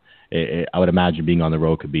 And I would imagine being on the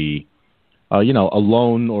road could be, you know,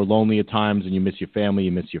 alone or lonely at times, and you miss your family,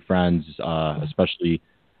 you miss your friends, especially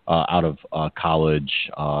out of college.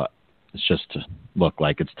 It's just look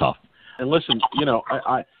like it's tough. And listen, you know,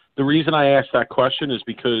 the reason I asked that question is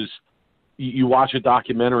because you watch a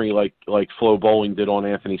documentary like Flo Bowling did on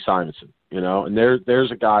Anthony Simonson, you know, and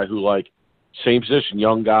there's a guy who, like, same position,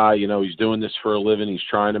 young guy, you know, he's doing this for a living, he's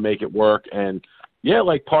trying to make it work. And yeah,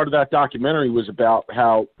 like, part of that documentary was about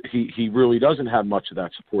how he really doesn't have much of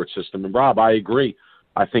that support system. And Rob, I agree.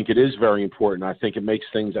 I think it is very important. I think it makes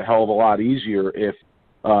things a hell of a lot easier if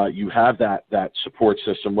you have that support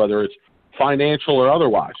system, whether it's financial or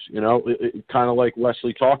otherwise, you know, it kind of like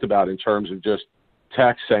Wesley talked about in terms of just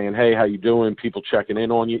text saying, hey, how you doing? People checking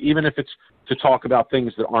in on you, even if it's to talk about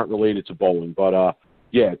things that aren't related to bowling. But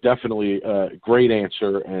yeah, definitely a great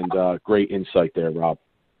answer and great insight there, Rob.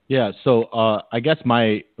 Yeah, so I guess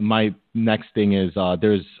my next thing is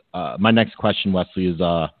my next question, Wesley, is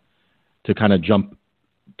to kind of jump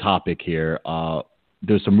topic here.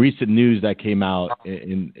 There's some recent news that came out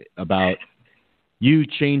about you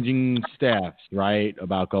changing staffs, right?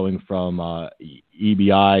 About going from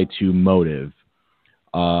EBI to Motive.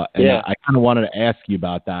 And I kind of wanted to ask you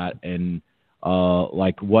about that and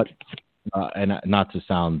like what, and not to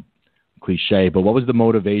sound cliche, but what was the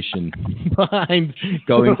motivation behind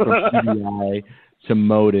going from EBI to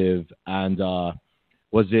Motive? And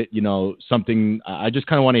was it, you know, something, I just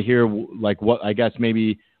kind of want to hear like what, I guess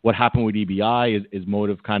maybe what happened with EBI is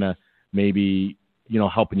Motive kind of maybe, you know,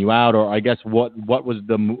 helping you out, or I guess what was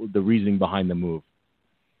the reasoning behind the move?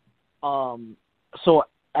 So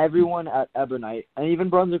everyone at Ebonite and even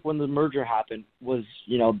Brunswick, when the merger happened, was,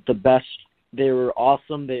 you know, the best. They were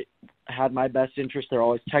awesome. They had my best interest. They're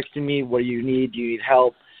always texting me, what do you need? Do you need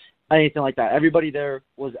help? Anything like that. Everybody there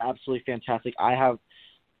was absolutely fantastic. I have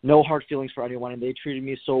no hard feelings for anyone, and they treated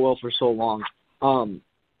me so well for so long.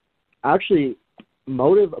 Actually,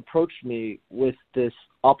 Motive approached me with this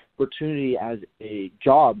opportunity as a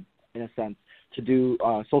job, in a sense, to do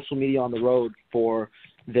social media on the road for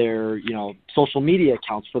their, you know, social media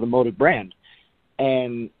accounts for the Motive brand.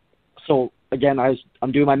 And so, again,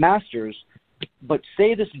 I'm doing my master's, but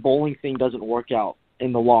say this bowling thing doesn't work out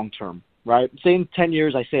in the long term, right? Say in 10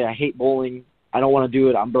 years I say I hate bowling, I don't want to do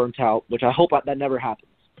it, I'm burnt out, which I hope that never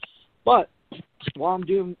happens. But while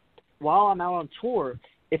I'm out on tour,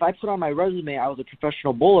 if I put on my resume I was a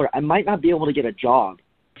professional bowler, I might not be able to get a job,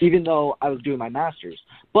 even though I was doing my master's.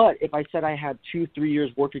 But if I said I had 2-3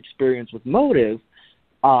 years work experience with Motive,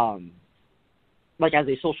 like as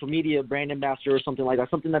a social media brand ambassador or something like that,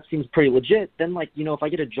 something that seems pretty legit, then, like, you know, if I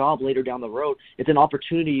get a job later down the road, it's an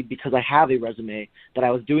opportunity because I have a resume that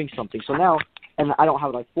I was doing something. So now, and I don't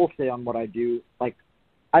have like full say on what I do, like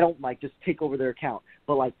I don't like just take over their account,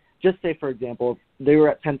 but like just say, for example, if they were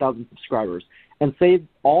at 10,000 subscribers and say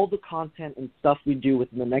all the content and stuff we do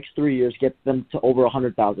within the next 3 years gets them to over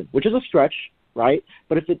 100,000, which is a stretch, right?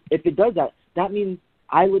 But if it does that, that means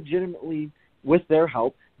I legitimately, with their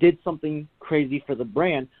help, did something crazy for the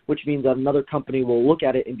brand, which means that another company will look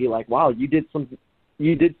at it and be like, wow, you did something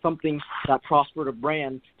that prospered a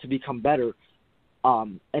brand to become better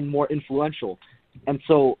and more influential. And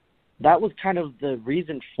so that was kind of the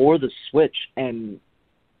reason for the switch. And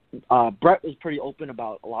Brett was pretty open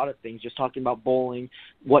about a lot of things, just talking about bowling,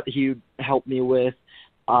 what he helped me with,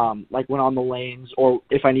 like when on the lanes, or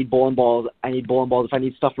if I need bowling balls, I need bowling balls. If I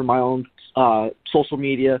need stuff for my own social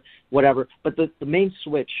media, whatever. But the main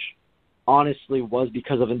switch, honestly, was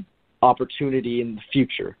because of an opportunity in the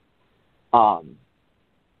future.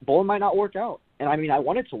 Bowling might not work out. And, I mean, I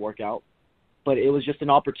want it to work out, but it was just an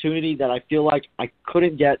opportunity that I feel like I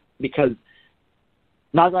couldn't get because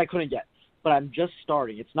 – not that I couldn't get, but I'm just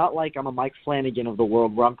starting. It's not like I'm a Mike Flanagan of the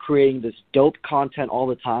world where I'm creating this dope content all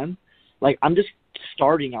the time. Like, I'm just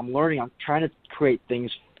starting. I'm learning. I'm trying to create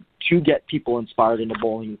things to get people inspired into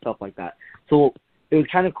bowling and stuff like that. So it was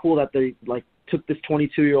kind of cool that they, like, took this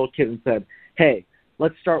 22-year-old kid and said, hey,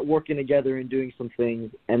 let's start working together and doing some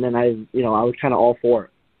things. And then I was kind of all for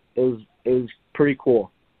it. It was pretty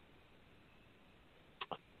cool.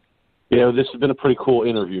 Yeah, this has been a pretty cool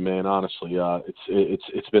interview, man. Honestly,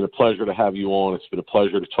 it's been a pleasure to have you on. It's been a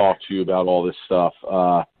pleasure to talk to you about all this stuff.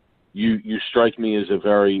 You strike me as a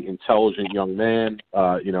very intelligent young man.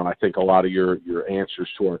 I think a lot of your answers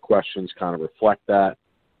to our questions kind of reflect that.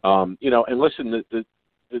 And listen,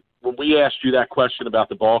 when we asked you that question about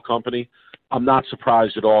the ball company, I'm not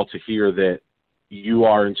surprised at all to hear that you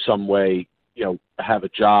are in some way, have a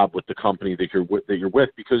job with the company that you're with,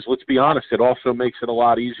 because let's be honest, it also makes it a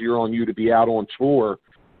lot easier on you to be out on tour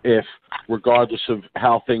if, regardless of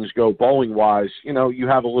how things go bowling wise, you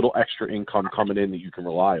have a little extra income coming in that you can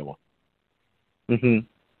rely on. Mhm.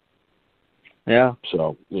 Yeah.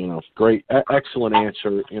 So, great, excellent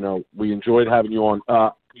answer. We enjoyed having you on.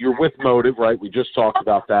 You're with Motive, right? We just talked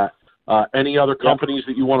about that. Any other companies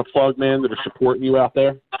that you want to plug, man, that are supporting you out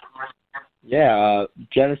there? Yeah,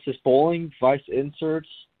 Genesis Bowling, Vice Inserts,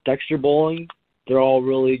 Dexter Bowling. They're all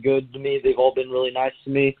really good to me. They've all been really nice to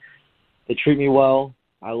me. They treat me well.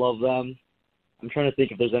 I love them. I'm trying to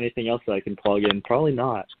think if there's anything else that I can plug in. Probably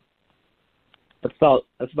not. That's about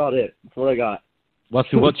it. That's what I got.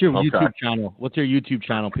 What's your YouTube channel? What's your YouTube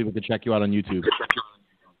channel? People can check you out on YouTube.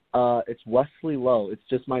 It's Wesley Lowe. It's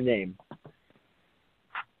just my name.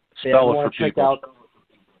 Spell it for check people. out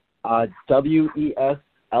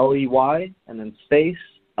WESLEY and then space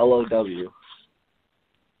LOW.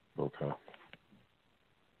 Okay.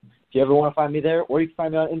 If you ever want to find me there, or you can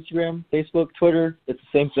find me on Instagram, Facebook, Twitter, it's the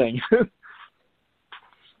same thing.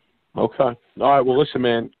 Okay. All right. Well, listen,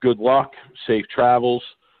 man. Good luck. Safe travels.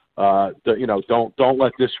 Don't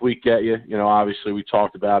let this week get you. Obviously we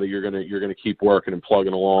talked about it. You're gonna keep working and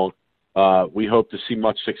plugging along. We hope to see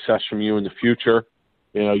much success from you in the future.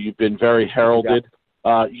 You've been very heralded.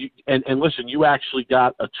 And listen, you actually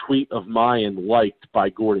got a tweet of mine liked by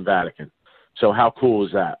Gordon Vatican. So how cool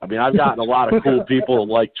is that? I mean, I've gotten a lot of cool people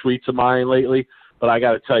to like tweets of mine lately, but I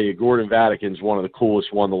got to tell you, Gordon Vatican's one of the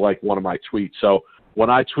coolest one to like one of my tweets. So when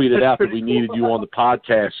I tweeted out that we needed you on the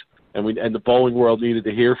podcast and the bowling world needed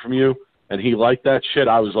to hear from you, and he liked that shit,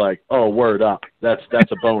 I was like, oh, word up. That's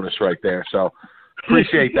a bonus right there. So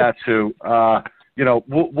appreciate that too.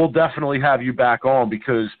 We'll definitely have you back on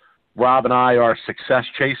because Rob and I are success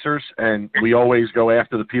chasers, and we always go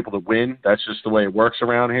after the people that win. That's just the way it works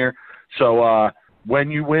around here. So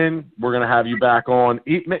when you win, we're going to have you back on.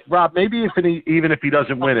 Rob, maybe even if he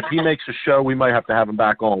doesn't win, if he makes a show, we might have to have him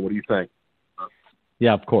back on. What do you think?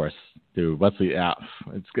 Yeah, of course, dude. Wesley, yeah,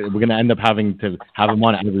 it's good. We're going to end up having to have him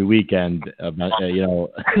on every weekend. Go get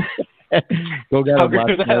him.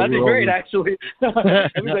 That'd be great, actually.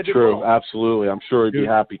 True, absolutely. I'm sure he'd be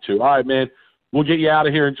happy to. All right, man. We'll get you out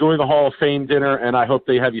of here. Enjoy the Hall of Fame dinner, and I hope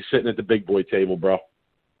they have you sitting at the big boy table, bro.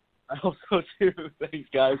 I hope so, too. Thanks,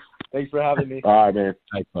 guys. Thanks for having me. All right, man.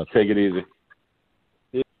 Thanks, take it easy.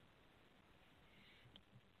 Yeah.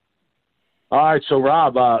 All right, so,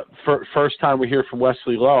 Rob, first time we hear from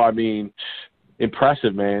Wesley Lowe, I mean,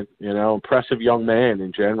 impressive, man. Impressive young man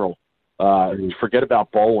in general. Forget about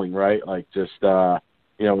bowling, right? Like, just,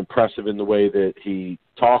 impressive in the way that he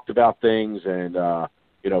talked about things and,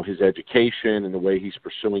 his education and the way he's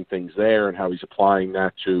pursuing things there and how he's applying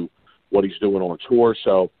that to what he's doing on tour.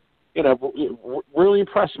 So, really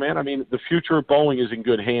impressed, man. I mean, the future of bowling is in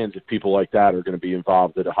good hands if people like that are going to be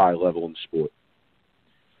involved at a high level in the sport.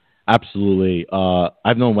 Absolutely.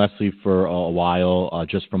 I've known Wesley for a while,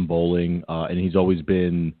 just from bowling, and he's always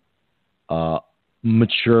been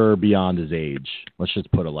mature beyond his age. Let's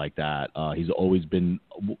just put it like that. He's always been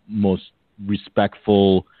most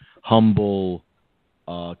respectful, humble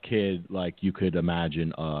kid like you could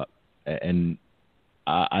imagine. And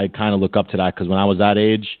I kind of look up to that because when I was that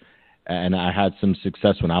age and I had some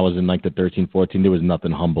success when I was in like the 13, 14, there was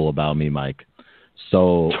nothing humble about me, Mike.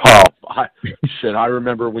 So, I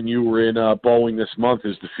remember when you were in bowling this month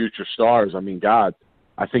as the Future Stars. I mean, God,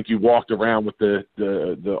 I think you walked around with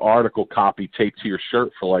the article copy taped to your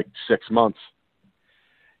shirt for like 6 months.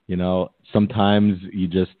 You know, sometimes you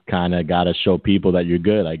just kind of got to show people that you're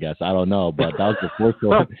good, I guess. I don't know, but that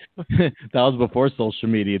was before social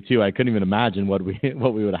media too. I couldn't even imagine what we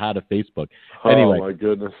would have had at Facebook. Anyway, oh my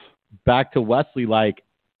goodness. Back to Wesley, like,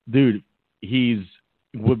 dude, is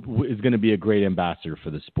going to be a great ambassador for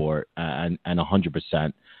the sport, and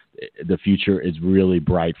 100%. The future is really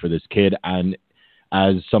bright for this kid, and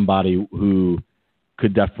as somebody who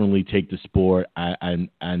could definitely take the sport and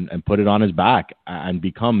put it on his back and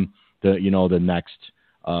become the next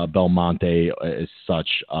Belmonte is such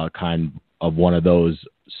kind of one of those.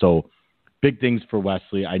 So big things for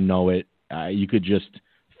Wesley. I know it. You could just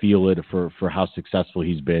feel it for how successful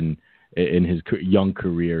he's been in his young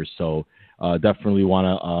career. So definitely want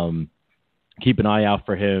to keep an eye out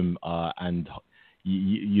for him. And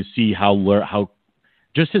you see how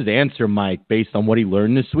just his answer, Mike, based on what he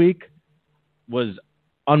learned this week, was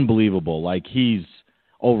unbelievable. Like, he's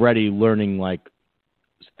already learning like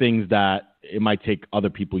things that it might take other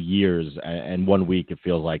people years, and 1 week it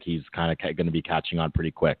feels like he's kind of going to be catching on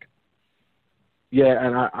pretty quick. Yeah,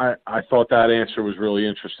 and I thought that answer was really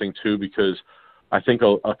interesting too, because I think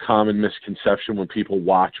a common misconception when people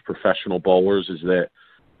watch professional bowlers is that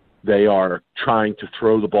they are trying to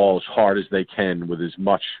throw the ball as hard as they can with as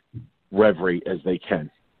much rev rate as they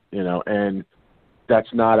can, and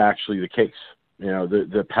that's not actually the case.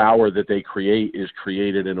 The power that they create is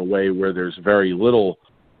created in a way where there's very little,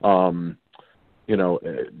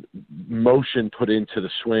 motion put into the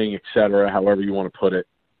swing, et cetera, however you want to put it.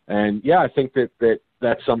 And yeah, I think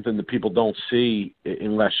that's something that people don't see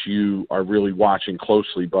unless you are really watching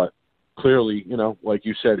closely. But clearly, like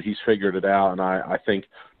you said, he's figured it out. And I think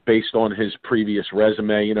based on his previous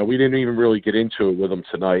resume, we didn't even really get into it with him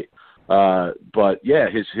tonight. But yeah,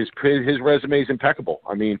 his resume is impeccable.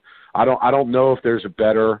 I mean, I don't know if there's a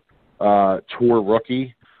better tour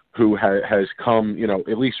rookie who has come,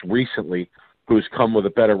 at least recently, who's come with a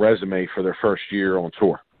better resume for their first year on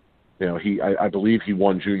tour. I believe he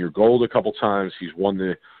won junior gold a couple times. He's won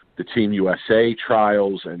the Team USA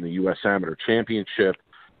trials and the U.S. Amateur Championship.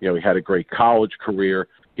 He had a great college career.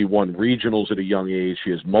 He won regionals at a young age.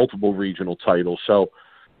 He has multiple regional titles. So,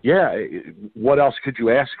 yeah, what else could you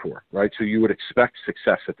ask for, right? So you would expect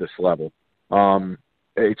success at this level.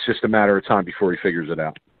 It's just a matter of time before he figures it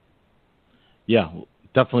out. Yeah,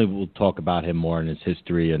 definitely we'll talk about him more in his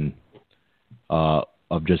history and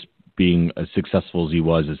of just being as successful as he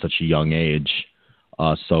was at such a young age.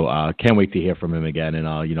 So can't wait to hear from him again.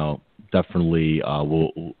 And, definitely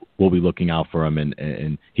we'll be looking out for him.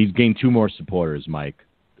 And he's gained 2 more supporters, Mike.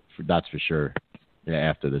 That's for sure. Yeah,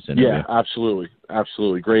 after this interview. Yeah, absolutely.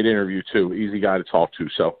 Absolutely. Great interview, too. Easy guy to talk to.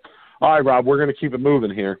 So, all right, Rob, we're going to keep it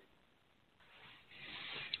moving here.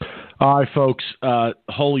 All right, folks.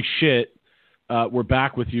 Holy shit. We're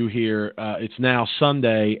back with you here. It's now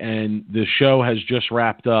Sunday, and the show has just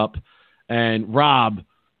wrapped up. And, Rob,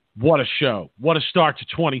 what a show. What a start to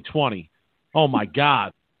 2020. Oh, my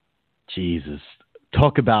God. Jesus.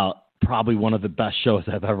 Talk about probably one of the best shows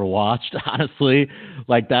I've ever watched, honestly.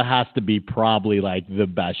 Like, that has to be probably, like, the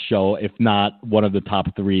best show, if not one of the top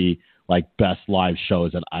 3, like, best live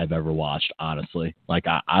shows that I've ever watched, honestly. Like,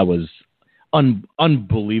 I was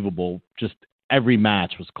unbelievable. Just every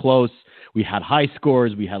match was close. We had high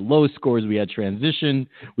scores. We had low scores. We had transition.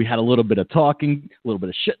 We had a little bit of talking, a little bit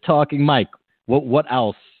of shit talking. Mike, what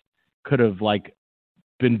else could have, like,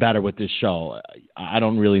 been better with this show? I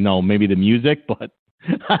don't really know. Maybe the music, but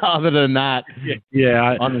other than that,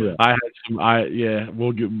 yeah, unreal.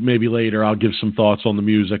 We'll maybe later I'll give some thoughts on the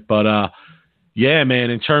music, but yeah, man,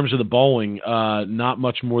 in terms of the bowling, not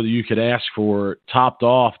much more that you could ask for. Topped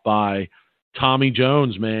off by Tommy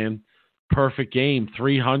Jones, man, perfect game,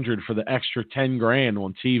 300 for the extra 10 grand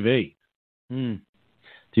on TV.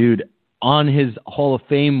 Dude, on his Hall of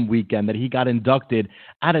Fame weekend that he got inducted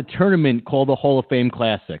at a tournament called the Hall of Fame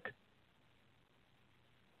Classic.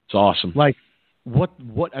 It's awesome. Like, what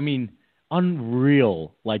I mean,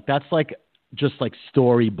 unreal. Like, that's like just like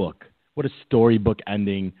storybook. What a storybook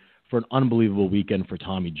ending for an unbelievable weekend for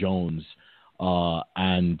Tommy Jones.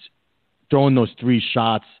 And throwing those 3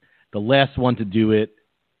 shots, the last one to do it,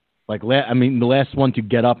 like, the last one to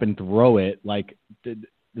get up and throw it, like,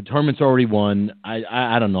 the tournament's already won.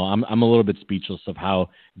 I don't know. I'm a little bit speechless of how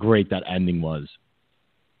great that ending was.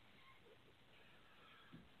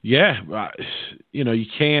 Yeah, you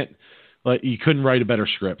can't. like you couldn't write a better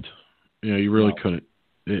script. You really couldn't.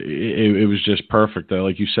 It was just perfect, though.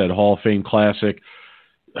 Like you said, Hall of Fame classic.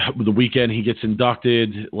 The weekend he gets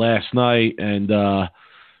inducted last night, and to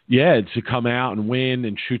come out and win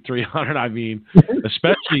and shoot 300. I mean,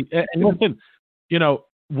 especially and listen,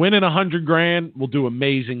 winning $100,000 will do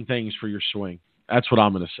amazing things for your swing. That's what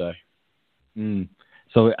I'm going to say.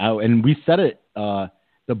 So, and we said it.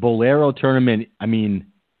 The Bolero tournament. I mean,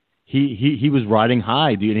 he was riding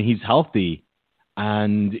high, dude, and he's healthy.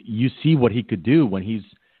 And you see what he could do when he's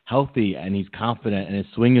healthy and he's confident and his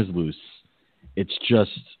swing is loose. It's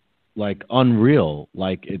just like unreal.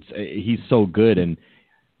 Like he's so good. And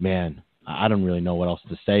man, I don't really know what else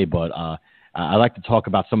to say, but I like to talk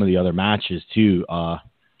about some of the other matches too,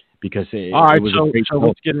 because all right. It was so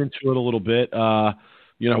let's get into it a little bit.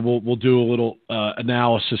 We'll do a little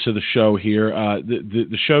analysis of the show here.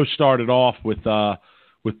 The show started off with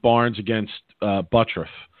Barnes against Buttriff.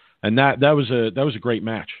 And that was a great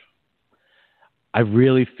match. I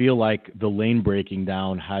really feel like the lane breaking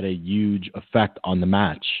down had a huge effect on the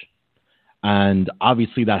match, and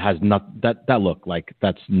obviously that has look like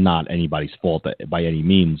that's not anybody's fault by any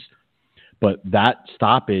means, but that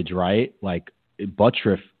stoppage, right? Like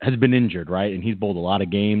Buttriff has been injured, right, and he's bowled a lot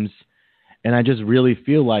of games, and I just really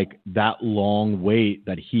feel like that long wait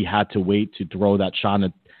that he had to wait to throw that shot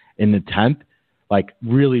in the 10th. Like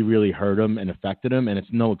really, really hurt him and affected him, and it's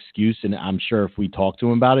no excuse. And I'm sure if we talked to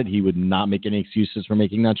him about it, he would not make any excuses for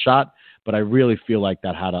making that shot. But I really feel like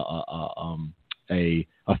that had a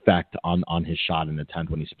effect on his shot in the 10th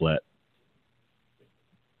when he split.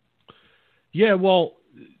 Yeah, well,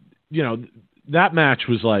 that match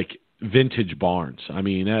was like vintage Barnes. I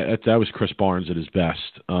mean, that was Chris Barnes at his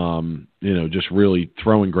best. Just really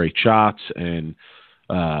throwing great shots and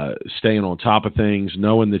staying on top of things,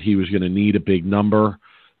 knowing that he was going to need a big number.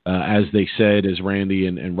 As they said, as Randy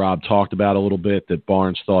and Rob talked about a little bit, that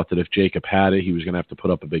Barnes thought that if Jacob had it, he was going to have to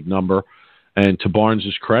put up a big number. And to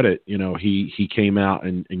Barnes' credit, he came out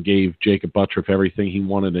and gave Jacob Buttriff everything he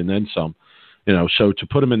wanted and then some. So to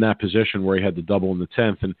put him in that position where he had the double in the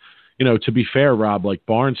 10th, and, to be fair, Rob, like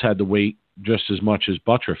Barnes had to wait just as much as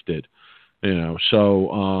Buttriff did.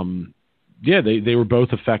 They were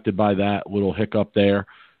both affected by that little hiccup there.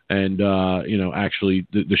 And, actually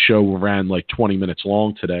the show ran like 20 minutes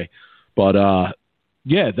long today. But,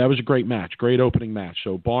 that was a great match, great opening match.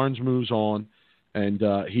 So Barnes moves on, and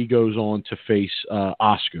he goes on to face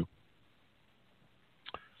Osku.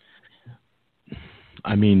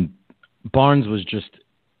 I mean, Barnes was just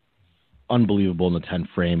unbelievable in the 10th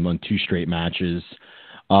frame on 2 straight matches.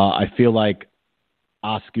 I feel like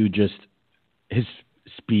Osku his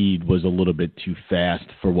speed was a little bit too fast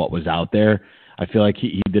for what was out there. I feel like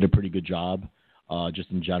he did a pretty good job just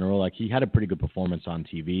in general. Like he had a pretty good performance on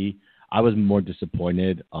TV. I was more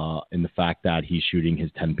disappointed in the fact that he's shooting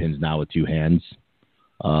his 10 pins now with 2 hands.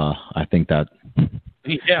 I think that.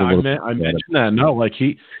 Yeah, I mentioned that.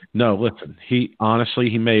 Listen,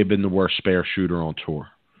 he may have been the worst spare shooter on tour.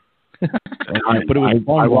 I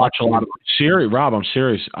watch a lot of Rob, I'm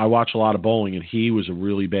serious. I watch a lot of bowling, and he was a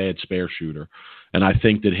really bad spare shooter. And I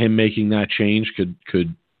think that him making that change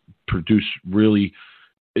could produce really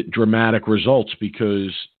dramatic results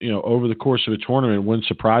because, over the course of a tournament, it wouldn't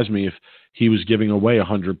surprise me if he was giving away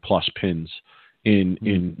 100+ pins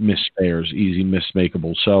in missed spares, easy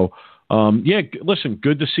mismakeable. So, listen,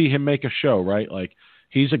 good to see him make a show, right? Like,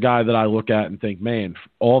 he's a guy that I look at and think, man,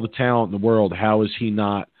 all the talent in the world, how is he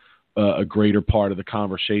not a greater part of the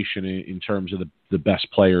conversation in terms of the best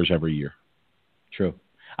players every year? True.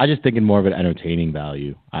 I just thinking more of an entertaining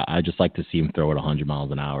value. I just like to see him throw it 100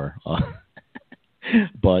 miles an hour.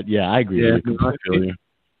 But yeah, I agree. Yeah, I feel you.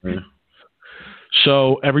 Yeah.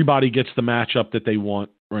 So everybody gets the matchup that they want,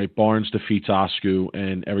 right? Barnes defeats Osku,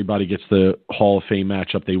 and everybody gets the Hall of Fame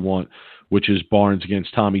matchup they want, which is Barnes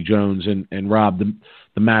against Tommy Jones. And Rob,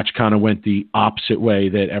 the match kind of went the opposite way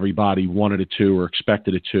that everybody wanted it to or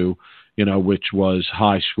expected it to, which was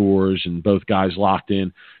high scores and both guys locked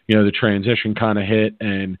in. The transition kind of hit,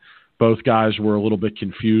 and both guys were a little bit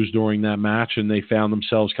confused during that match, and they found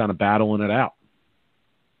themselves kind of battling it out.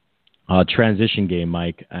 Transition game,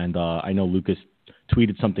 Mike, and I know Lucas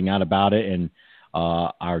tweeted something out about it, and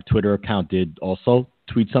our Twitter account did also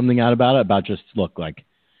tweet something out about it, about just, look, like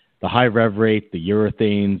the high rev rate, the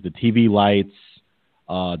urethanes, the TV lights,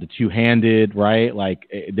 the two-handed, right? Like,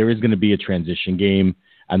 there is going to be a transition game,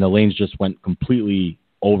 and the lanes just went completely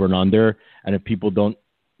over and under, and if people don't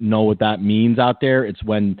know what that means out there, it's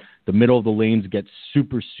when the middle of the lanes gets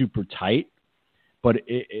super, super tight, but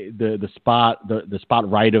the spot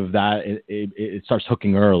right of that, it starts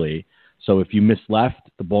hooking early. So if you miss left,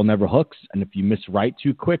 the ball never hooks. And if you miss right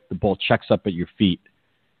too quick, the ball checks up at your feet.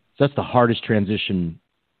 So that's the hardest transition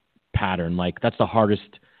pattern. Like, that's the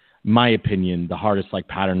hardest, in my opinion, the hardest like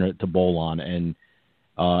pattern to bowl on. And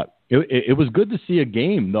it was good to see a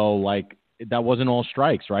game, though, like, that wasn't all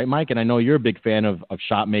strikes, right, Mike? And I know you're a big fan of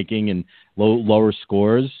shot making and lower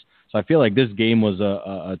scores. So I feel like this game was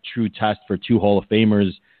a true test for two Hall of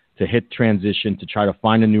Famers to hit transition, to try to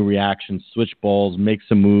find a new reaction, switch balls, make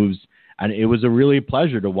some moves. And it was a really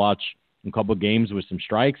pleasure to watch a couple of games with some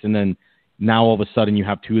strikes. And then now all of a sudden you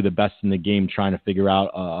have two of the best in the game trying to figure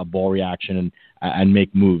out a ball reaction and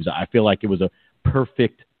make moves. I feel like it was a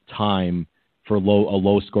perfect time for a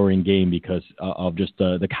low-scoring game because of just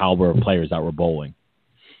the caliber of players that were bowling.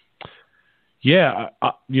 Yeah,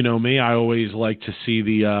 you know me, I always like to see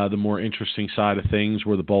the more interesting side of things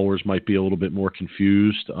where the bowlers might be a little bit more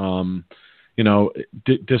confused. You know,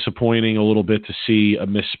 disappointing a little bit to see a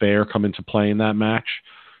missed spare come into play in that match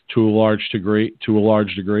to a large degree.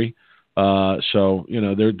 So, you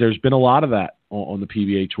know, there's been a lot of that on the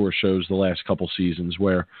PBA Tour shows the last couple seasons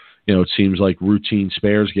where, you know, it seems like routine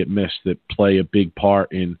spares get missed that play a big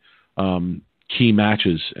part in key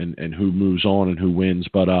matches and who moves on and who wins.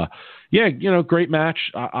 But, yeah, you know, great match.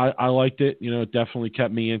 I liked it. You know, it definitely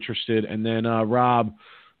kept me interested. And then, Rob,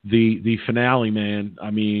 the finale, man,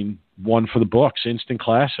 I mean, one for the books, instant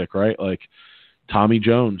classic, right? Like, Tommy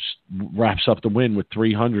Jones wraps up the win with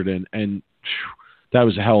 300, and phew, that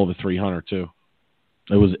was a hell of a 300 too.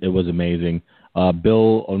 It was amazing.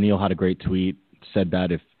 Bill O'Neill had a great tweet, said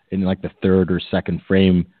that if in like the third or second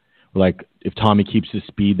frame, like if Tommy keeps his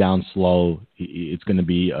speed down slow, it's going to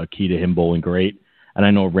be a key to him bowling great. And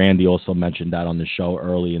I know Randy also mentioned that on the show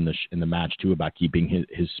early in the match too, about keeping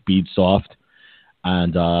his speed soft.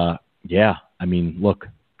 And yeah, I mean, look,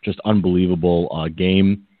 just unbelievable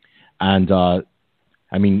game. And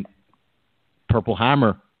I mean, Purple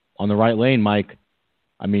Hammer on the right lane, Mike.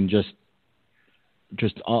 I mean, just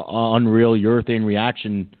unreal urethane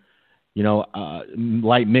reaction. You know,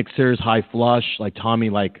 light mixers, high flush. Like Tommy,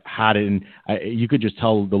 like had it, and you could just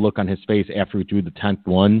tell the look on his face after he threw the 10th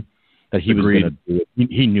one that he was going to do it.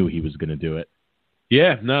 He knew he was going to do it.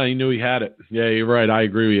 Yeah, no, he knew he had it. Yeah, you're right. I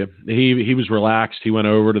agree with you. He was relaxed. He went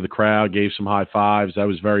over to the crowd, gave some high fives. That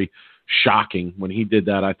was very shocking when he did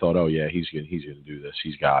that. I thought, oh yeah, he's gonna do this.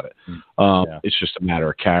 He's got it. Yeah. It's just a matter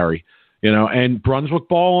of carry, you know. And Brunswick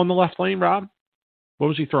ball on the left lane, Rob. What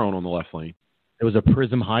was he throwing on the left lane? It was a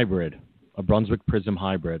Prism hybrid, a Brunswick Prism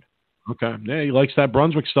hybrid. Okay, yeah, he likes that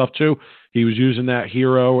Brunswick stuff too. He was using that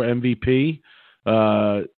Hero MVP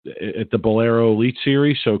at the Bolero Elite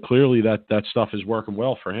Series, so clearly that stuff is working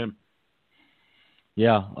well for him.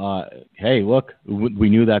 Yeah. Hey, look, we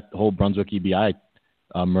knew that whole Brunswick EBI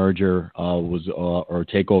merger was or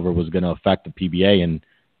takeover was going to affect the PBA. And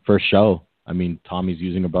first show, I mean, Tommy's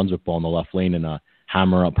using a Brunswick ball in the left lane and a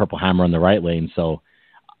Purple Hammer on the right lane. So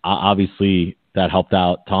obviously that helped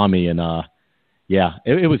out Tommy. And yeah,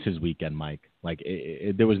 it was his weekend, Mike. Like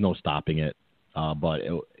there was no stopping it. But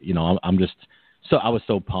you know, I was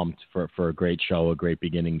so pumped for a great show, a great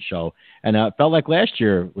beginning show. And it felt like last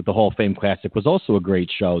year with the Hall of Fame Classic was also a great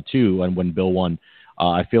show too. And when Bill won,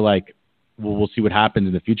 I feel like we'll see what happens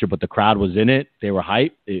in the future, but the crowd was in it. They were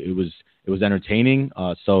hyped. It was entertaining.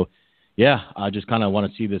 So yeah, I just kind of want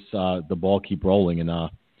to see this, the ball keep rolling, and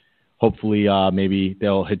hopefully maybe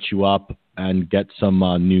they'll hit you up and get some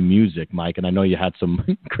new music, Mike. And I know you had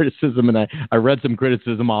some criticism, and I read some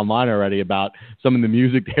criticism online already about some of the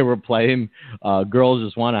music they were playing. Girls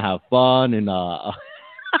just want to have fun, and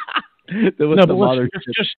there was some other.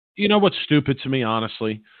 Just you know what's stupid to me,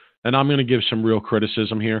 honestly, and I'm going to give some real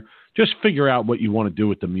criticism here. Just figure out what you want to do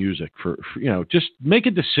with the music. For you know, just make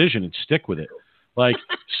a decision and stick with it. Like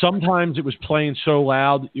sometimes it was playing so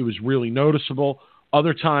loud it was really noticeable.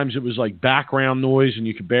 Other times it was like background noise and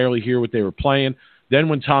you could barely hear what they were playing. Then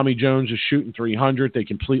when Tommy Jones is shooting 300, they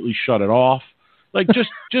completely shut it off. Like just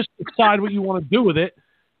decide what you want to do with it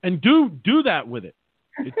and do that with it.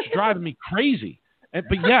 It's driving me crazy.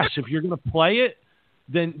 But yes, if you're going to play it,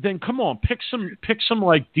 then come on, pick some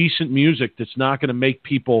like decent music that's not going to make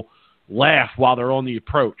people laugh while they're on the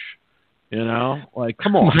approach. You know, like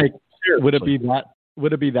come on. Mike, would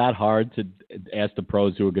it be that hard to ask the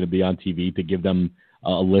pros who are going to be on TV to give them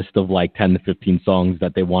a list of like 10 to 15 songs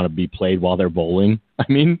that they want to be played while they're bowling? I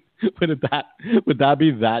mean, would that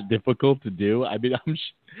be that difficult to do? I mean,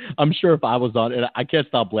 I'm sure if I was on it, I can't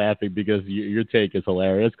stop laughing because your take is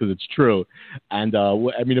hilarious because it's true. And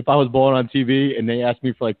I mean, if I was bowling on TV and they asked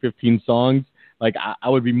me for like 15 songs, like I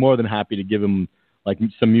would be more than happy to give them like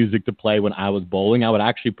some music to play when I was bowling. I would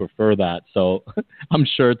actually prefer that. So I'm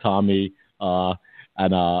sure Tommy,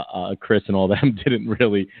 and Chris and all them didn't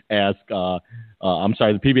really ask. I'm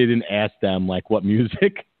sorry, the PBA didn't ask them like what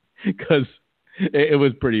music, because it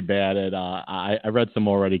was pretty bad. And I read some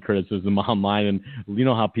already criticism online, and you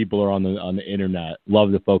know how people are on the internet,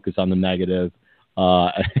 love to focus on the negative.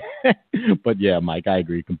 But yeah, Mike, I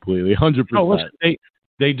agree completely, 100%. No, listen,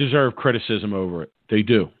 they deserve criticism over it. They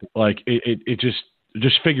do. Like it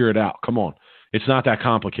just figure it out. Come on, it's not that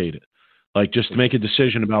complicated. Like, just make a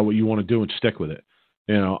decision about what you want to do and stick with it.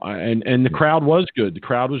 You know, and the crowd was good. The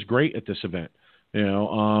crowd was great at this event. You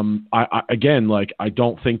know, I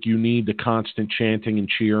don't think you need the constant chanting and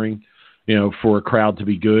cheering, you know, for a crowd to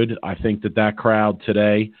be good. I think that crowd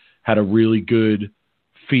today had a really good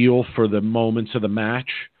feel for the moments of the match,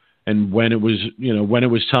 and when it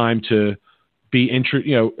was time to be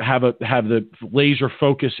have the laser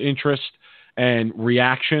focus interest and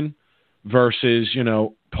reaction versus, you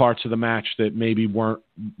know, parts of the match that maybe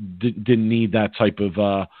didn't need that type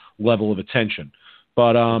of level of attention.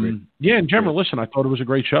 But yeah, in general, listen, I thought it was a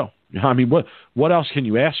great show. I mean, what else can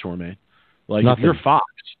you ask for, man? Like, nothing.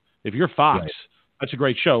 if you're Fox, right. That's a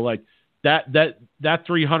great show. Like that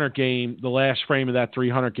 300 game, the last frame of that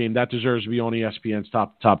 300 game, that deserves to be on ESPN's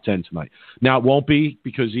top 10 tonight. Now, it won't be,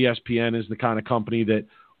 because ESPN is the kind of company that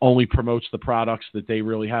only promotes the products that they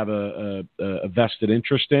really have a vested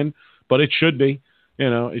interest in, but it should be. You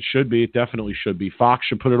know, it should be. It definitely should be. Fox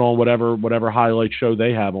should put it on whatever highlight show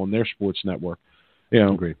they have on their sports network. You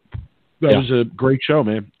know, Agreed. That was a great show,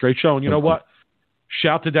 man. Great show. And you know what?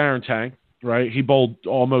 Shout to Darren Tang, right? He bowled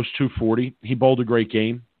almost 240. He bowled a great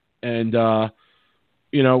game. And,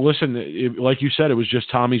 you know, listen, like you said, it was just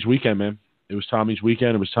Tommy's weekend, man. It was Tommy's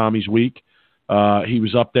weekend. It was Tommy's week. He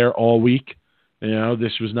was up there all week. You know,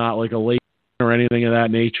 this was not like a late or anything of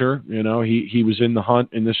that nature. You know, he was in the hunt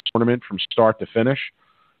in this tournament from start to finish.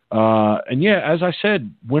 And yeah, as I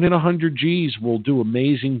said, winning 100 Gs will do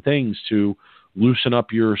amazing things to loosen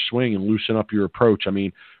up your swing and loosen up your approach. I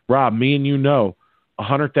mean, Rob, me and you know,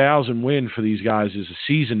 100,000 win for these guys is a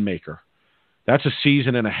season maker. That's a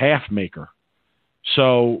season and a half maker.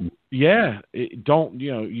 So yeah,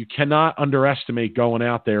 you cannot underestimate going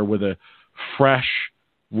out there with a fresh,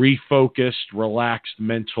 refocused, relaxed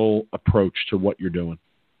mental approach to what you're doing.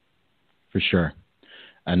 For sure.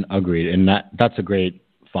 And agreed. And that's a great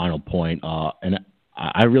final point. And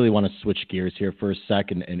I really want to switch gears here for a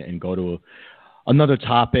second and go to another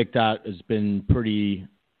topic that has been pretty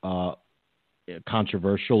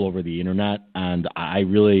controversial over the internet. And I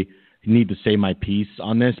really need to say my piece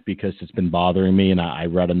on this because it's been bothering me. And I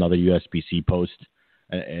read another USBC post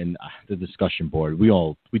and the discussion board.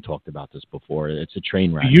 We talked about this before. It's a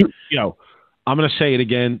train wreck. I'm going to say it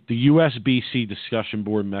again. The USBC discussion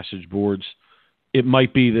board message boards, it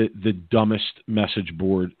might be the dumbest message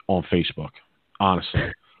board on Facebook, honestly.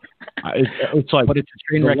 It's like, but it's a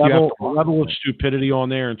train wreck. The level of stupidity on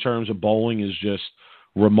there in terms of bowling is just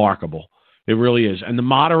remarkable. It really is. And the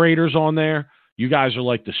moderators on there, you guys are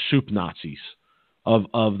like the soup Nazis of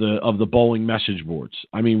the bowling message boards.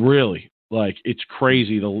 I mean, really, like, it's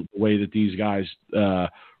crazy the way that these guys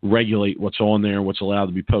regulate what's on there and what's allowed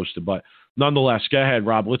to be posted. But nonetheless, go ahead,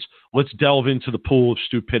 Rob. Let's delve into the pool of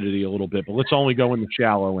stupidity a little bit, but let's only go in the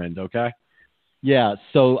shallow end, okay? Yeah,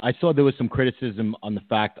 so I saw there was some criticism on the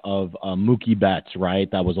fact of Mookie Betts, right,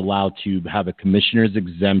 that was allowed to have a commissioner's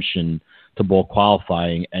exemption to bowl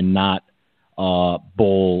qualifying and not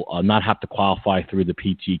not have to qualify through the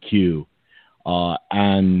PTQ.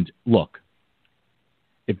 And look,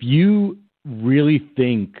 if you really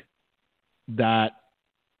think that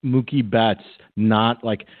Mookie Betts not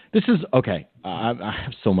like this is okay, I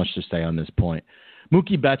have so much to say on this point.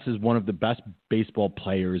 Mookie Betts is one of the best baseball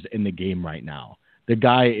players in the game right now. The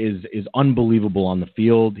guy is unbelievable on the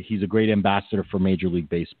field. He's a great ambassador for Major League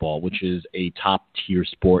Baseball, which is a top-tier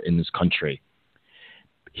sport in this country.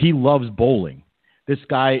 He loves bowling. This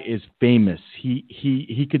guy is famous.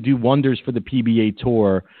 He could do wonders for the PBA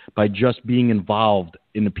Tour by just being involved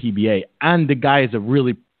in the PBA. And the guy is a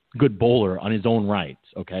really good bowler on his own rights,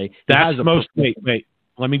 okay? Wait.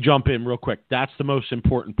 Let me jump in real quick. That's the most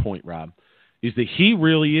important point, Rob. Is that he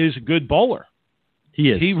really is a good bowler.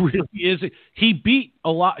 He is. He really is. He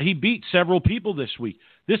beat several people this week.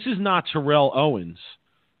 This is not Terrell Owens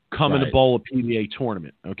coming to bowl a PBA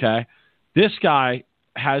tournament, okay? This guy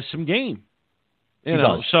has some game. You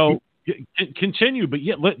know, so continue. But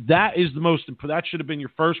yeah, that should have been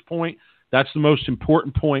your first point. That's the most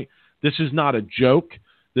important point. This is not a joke.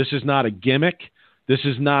 This is not a gimmick. This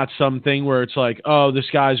is not something where it's like, oh, this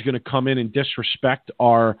guy's going to come in and disrespect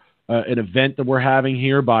our an event that we're having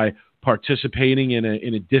here by participating in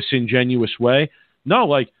a disingenuous way. No,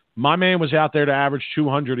 like, my man was out there to average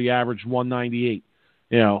 200. He averaged 198.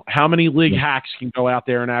 You know, how many league hacks can go out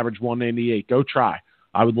there and average 198? Go try.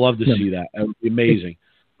 I would love to see that. That would be amazing.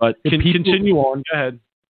 But continue on. Go ahead.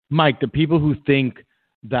 Mike, the people who think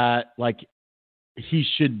that, like, he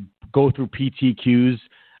should go through PTQs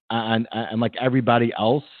and like everybody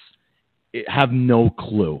else have no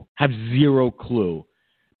clue, have zero clue.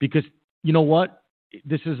 Because you know what?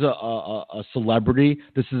 This is a celebrity.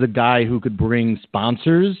 This is a guy who could bring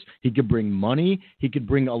sponsors. He could bring money. He could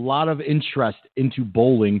bring a lot of interest into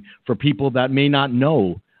bowling for people that may not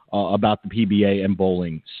know about the PBA and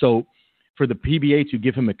bowling. So for the PBA to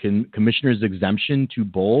give him a commissioner's exemption to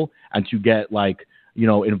bowl and to get, like, you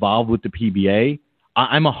know, involved with the PBA,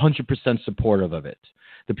 I'm 100% supportive of it.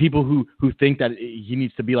 The people who think that he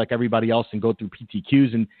needs to be like everybody else and go through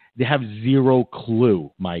PTQs, and they have zero clue,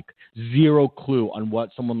 Mike, zero clue on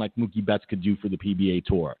what someone like Mookie Betts could do for the PBA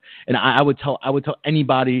Tour. And I would tell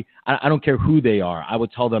anybody, I don't care who they are, I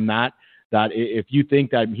would tell them that if you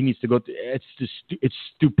think that he needs to go through, it's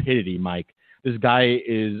stupidity, Mike. This guy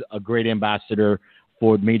is a great ambassador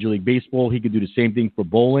for Major League Baseball. He could do the same thing for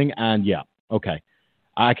bowling, and yeah, okay.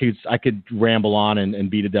 I could ramble on and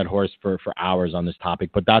beat a dead horse for hours on this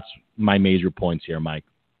topic, but that's my major points here, Mike.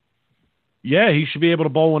 Yeah, he should be able to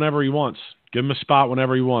bowl whenever he wants. Give him a spot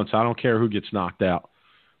whenever he wants. I don't care who gets knocked out.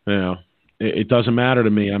 You know, it doesn't matter to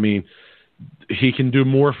me. I mean, he can do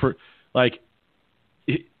more for, like,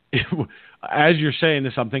 as you're saying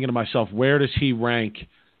this, I'm thinking to myself, where does he rank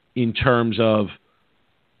in terms of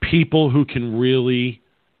people who can really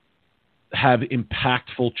have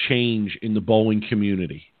impactful change in the bowling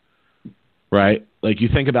community, right? Like, you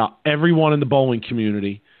think about everyone in the bowling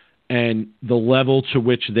community and the level to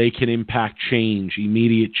which they can impact change,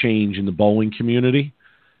 immediate change in the bowling community.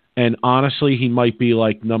 And honestly, he might be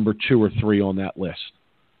like number 2 or 3 on that list.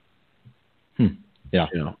 Yeah.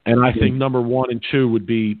 You know, and I think number 1 and 2 would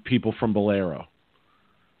be people from Bolero.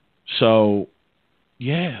 So,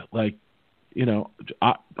 yeah, like, you know,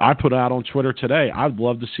 I put out on Twitter today, I'd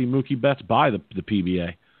love to see Mookie Betts buy the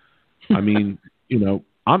PBA. I mean, you know,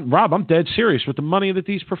 I'm dead serious with the money that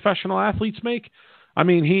these professional athletes make. I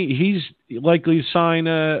mean, he's likely to sign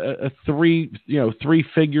a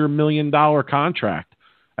 3-figure $1 million contract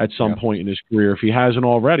at some point in his career if he hasn't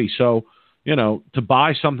already. So, you know, to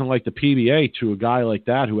buy something like the PBA to a guy like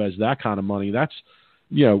that who has that kind of money, that's,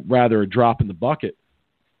 you know, rather a drop in the bucket.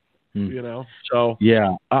 You know, so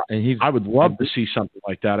yeah, I would love to see something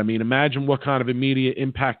like that. I mean, imagine what kind of immediate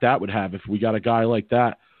impact that would have if we got a guy like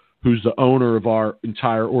that who's the owner of our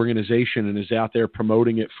entire organization and is out there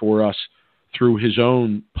promoting it for us through his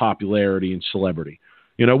own popularity and celebrity,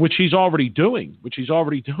 you know, which he's already doing.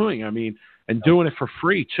 I mean, and doing it for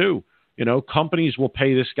free too. You know, companies will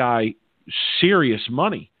pay this guy serious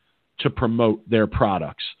money to promote their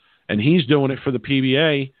products, and he's doing it for the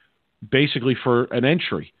PBA, basically for an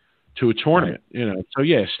entry to a tournament, you know. So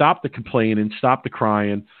yeah, stop the complaining, stop the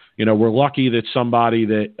crying. You know, we're lucky that somebody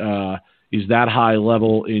that is that high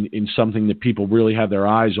level in something that people really have their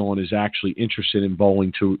eyes on is actually interested in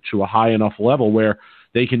bowling to a high enough level where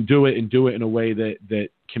they can do it in a way that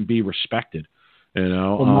can be respected. You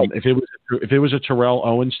know, if it was a Terrell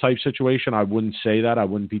Owens type situation, I wouldn't say that. I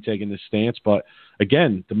wouldn't be taking this stance. But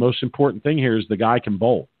again, the most important thing here is the guy can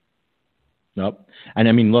bowl. Nope. And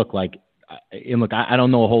I mean, look, I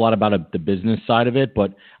don't know a whole lot about the business side of it,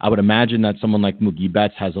 but I would imagine that someone like Mookie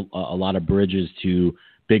Betts has a lot of bridges to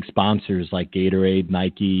big sponsors like Gatorade,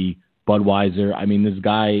 Nike, Budweiser. I mean, this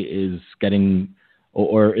guy is getting,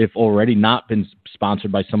 or if already not been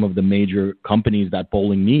sponsored by some of the major companies that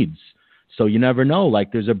bowling needs. So you never know.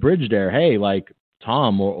 Like, there's a bridge there. Hey, like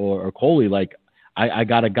Tom or Coley, like, I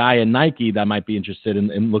got a guy in Nike that might be interested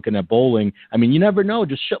in looking at bowling. I mean, you never know.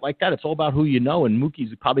 Just shit like that. It's all about who you know, and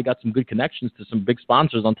Mookie's probably got some good connections to some big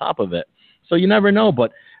sponsors on top of it. So you never know.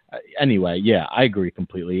 But anyway, yeah, I agree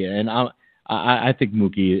completely. And I think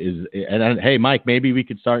Mookie is – and hey, Mike, maybe we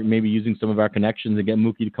could start using some of our connections and get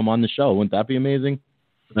Mookie to come on the show. Wouldn't that be amazing?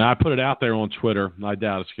 Now, I put it out there on Twitter. I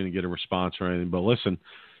doubt it's going to get a response or anything. But listen,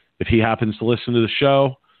 if he happens to listen to the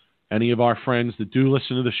show – any of our friends that do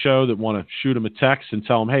listen to the show that want to shoot him a text and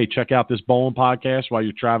tell him, hey, check out this bowling podcast while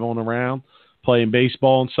you're traveling around, playing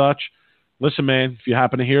baseball and such. Listen, man, if you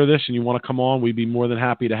happen to hear this and you want to come on, we'd be more than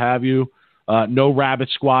happy to have you. No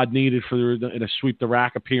Rabbit Squad needed in a Sweep the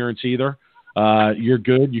Rack appearance either. You're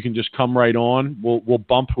good. You can just come right on. We'll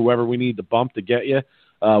bump whoever we need to bump to get you.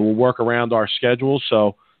 We'll work around our schedule.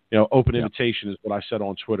 So, you know, open invitation is what I said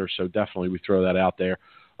on Twitter. So definitely we throw that out there.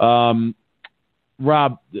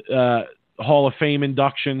 Rob, Hall of Fame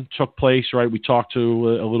induction took place, right? We talked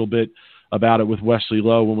to a little bit about it with Wesley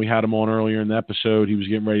Lowe when we had him on earlier in the episode. He was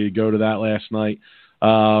getting ready to go to that last night.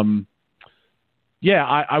 Yeah,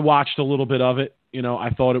 I watched a little bit of it. I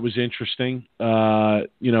thought it was interesting.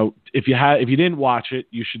 If you didn't watch it,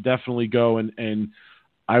 you should definitely go and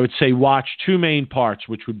I would say watch two main parts,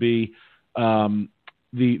 which would be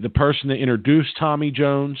the person that introduced Tommy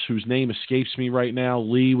Jones, whose name escapes me right now.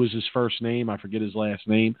 Lee was his first name. I forget his last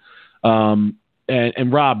name.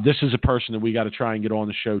 And Rob, this is a person that we got to try and get on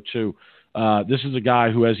the show too. This is a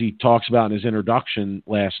guy who, as he talks about in his introduction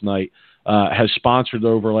last night, has sponsored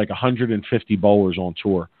over like 150 bowlers on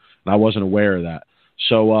tour, and I wasn't aware of that.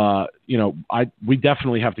 So, we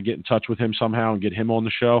definitely have to get in touch with him somehow and get him on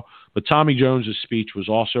the show. But Tommy Jones's speech was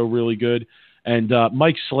also really good. And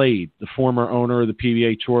Mike Slade, the former owner of the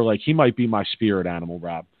PBA Tour, like he might be my spirit animal,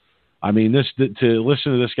 Rob. I mean, to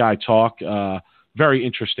listen to this guy talk, very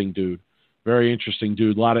interesting dude. Very interesting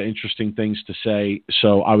dude. A lot of interesting things to say.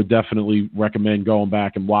 So I would definitely recommend going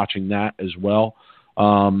back and watching that as well.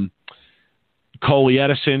 Coley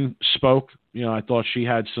Edison spoke. I thought she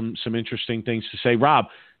had some interesting things to say. Rob,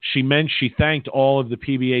 she thanked all of the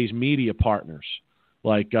PBA's media partners,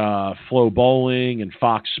 like Flow Bowling and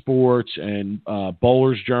Fox Sports and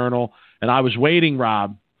Bowlers Journal. And I was waiting,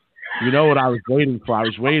 Rob. You know what I was waiting for? I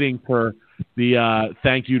was waiting for the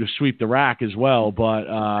thank you to Sweep the Rack as well.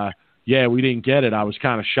 But, yeah, we didn't get it. I was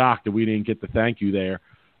kind of shocked that we didn't get the thank you there.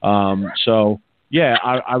 So, yeah,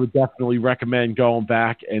 I would definitely recommend going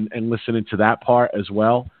back and listening to that part as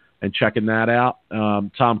well and checking that out.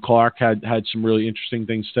 Tom Clark had some really interesting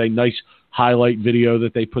things to say. Nice highlight video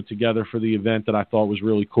that they put together for the event that I thought was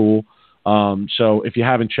really cool. So if you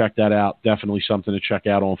haven't checked that out, definitely something to check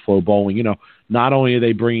out on Flow Bowling. Not only are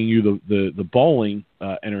they bringing you the bowling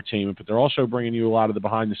entertainment, but they're also bringing you a lot of the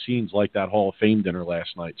behind the scenes, like that Hall of Fame dinner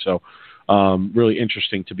last night. So really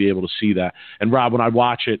interesting to be able to see that. And Rob, when I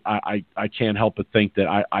watch it, I can't help but think that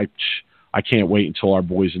I can't wait until our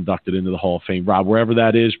boys inducted into the Hall of Fame. Rob, wherever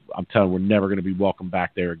that is, I'm telling you, we're never going to be welcome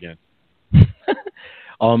back there again.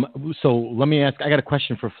 So let me ask, I got a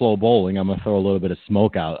question for Flow Bowling. I'm going to throw a little bit of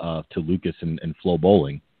smoke out to Lucas and Flow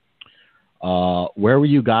Bowling. Where were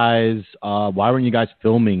you guys, why weren't you guys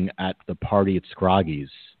filming at the party at Scroggy's?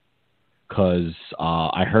 Because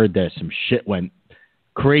I heard that some shit went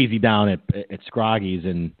crazy down at Scroggy's,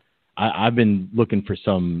 and I've been looking for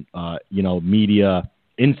some, media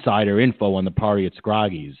insider info on the party at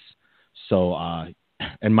Scroggy's. So,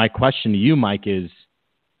 and my question to you, Mike, is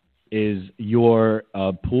your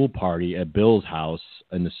pool party at Bill's house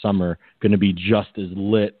in the summer going to be just as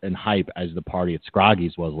lit and hype as the party at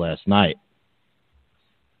Scroggy's was last night?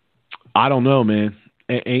 I don't know, man.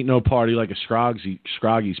 Ain't no party like a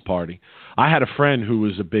Scroggy's party. I had a friend who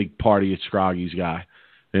was a big party at Scroggy's guy,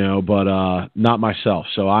 but not myself.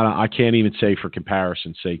 So I can't even say for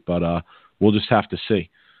comparison's sake, but we'll just have to see.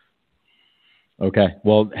 Okay.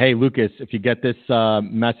 Well, hey, Lucas, if you get this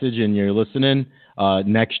message and you're listening,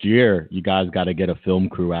 next year you guys got to get a film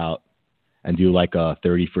crew out and do like a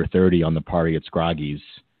 30 for 30 on the party at Scroggy's.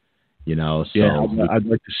 So yeah, I'd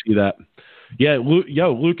like to see that. Yeah,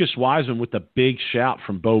 Lucas Wiseman with the big shout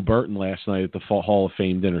from Bo Burton last night at the Hall of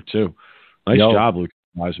Fame dinner too. Nice job, Lucas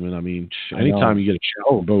Wiseman. I mean, anytime you get a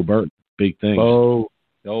shout from Bo Burton, big thing. Bo,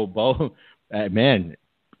 man,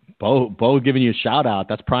 Bo giving you a shout out.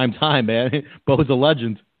 That's prime time, man. Bo's a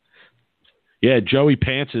legend. Yeah, Joey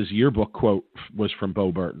Pants' yearbook quote was from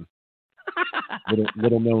Bo Burton.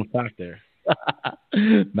 little known fact there.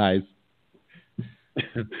 Nice.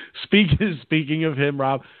 Speaking of him,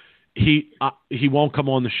 Rob, he won't come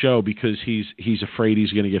on the show because he's afraid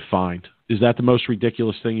he's going to get fined. Is that the most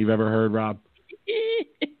ridiculous thing you've ever heard, Rob?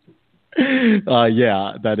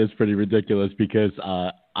 Yeah, that is pretty ridiculous because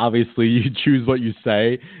obviously you choose what you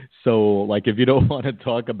say. So, like, if you don't want to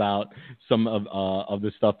talk about some of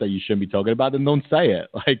the stuff that you shouldn't be talking about, then don't say it.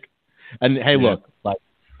 Like, and hey, look, like,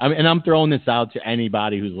 I'm throwing this out to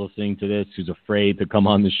anybody who's listening to this, who's afraid to come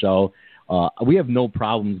on the show. We have no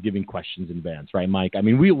problems giving questions in advance, right, Mike? I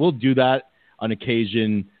mean, we'll do that on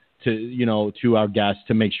occasion to our guests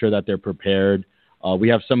to make sure that they're prepared. We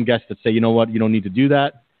have some guests that say, you know what, you don't need to do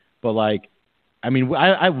that. But Mike,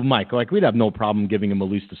 we'd have no problem giving him at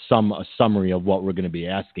least a summary of what we're going to be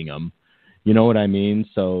asking him. You know what I mean?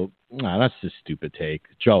 So that's just stupid take.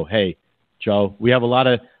 Joe, we have a lot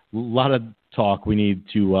of talk we need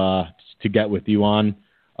to get with you on.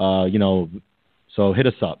 So hit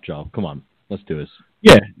us up, Joe. Come on, let's do this.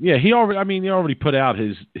 Yeah. He already put out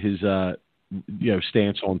his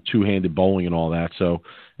stance on two-handed bowling and all that. So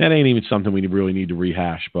that ain't even something we really need to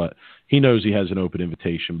rehash. But he knows he has an open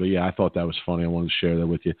invitation. But yeah, I thought that was funny. I wanted to share that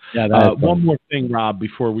with you. Yeah. One more thing, Rob,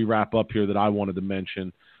 before we wrap up here that I wanted to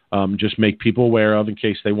mention, just make people aware of in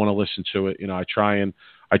case they want to listen to it. I try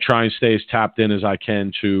I try and stay as tapped in as I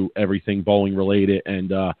can to everything bowling related.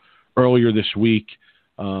 And earlier this week,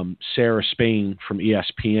 Sarah Spain from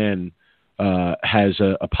ESPN has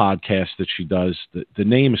a podcast that she does. The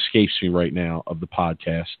name escapes me right now of the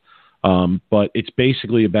podcast, but it's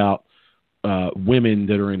basically about women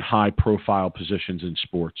that are in high-profile positions in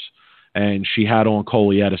sports. And she had on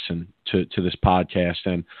Coley Edison to this podcast,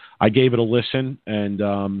 and I gave it a listen. And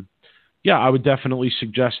I would definitely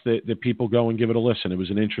suggest that people go and give it a listen. It was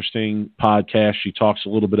an interesting podcast. She talks a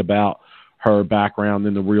little bit about her background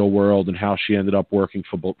in the real world and how she ended up working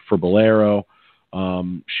for Bolero.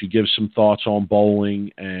 She gives some thoughts on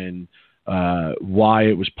bowling and why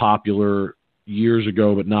it was popular years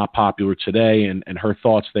ago but not popular today, and her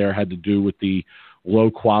thoughts there had to do with the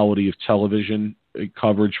low quality of television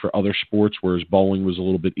coverage for other sports, whereas bowling was a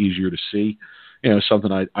little bit easier to see.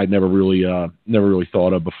 Something I never really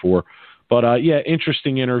thought of before. But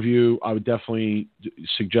interesting interview. I would definitely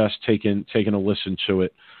suggest taking a listen to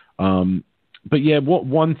it. But yeah,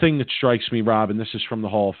 one thing that strikes me, Rob, and this is from the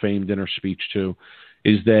Hall of Fame dinner speech too,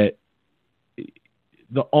 is that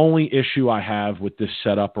the only issue I have with this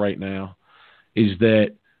setup right now is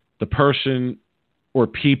that the person or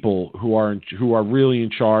people who are really in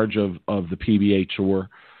charge of the PBA Tour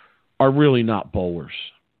are really not bowlers,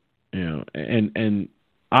 and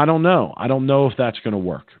I don't know. I don't know if that's going to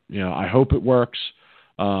work. I hope it works.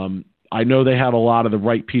 I know they have a lot of the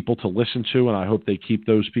right people to listen to, and I hope they keep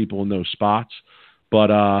those people in those spots. But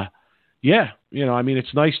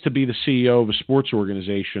it's nice to be the CEO of a sports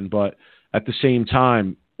organization, but at the same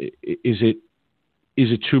time, is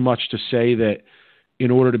it too much to say that in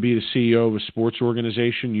order to be the CEO of a sports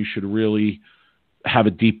organization, you should really have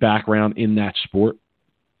a deep background in that sport?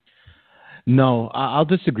 No, I'll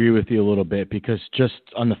disagree with you a little bit, because just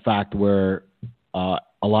on the fact where a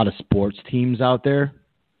lot of sports teams out there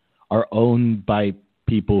are owned by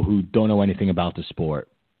people who don't know anything about the sport.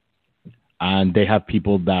 And they have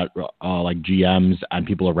people that like GMs and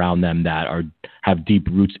people around them that have deep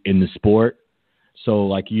roots in the sport. So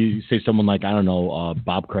like you say someone like, I don't know,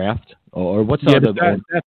 Bob Kraft or what's the other?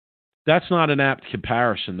 That's not an apt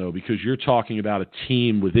comparison though, because you're talking about a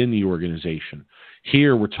team within the organization.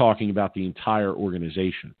 Here we're talking about the entire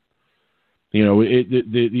organization.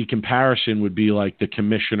 The comparison would be like the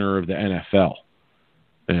commissioner of the NFL,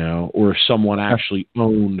 or if someone actually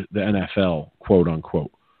owned the NFL, quote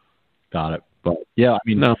unquote. Got it. But yeah, I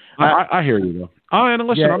mean, no, I hear you though. Oh, and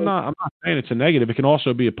listen, yeah, I'm not saying it's a negative. It can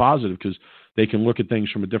also be a positive because they can look at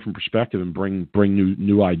things from a different perspective and bring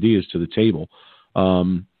new ideas to the table.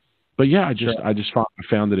 But yeah, I just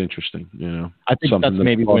found it interesting. I think that's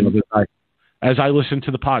maybe when as I listen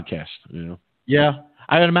to the podcast. Yeah,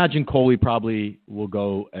 I would imagine Coley probably will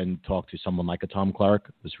go and talk to someone like a Tom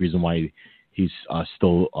Clark. This reason why he's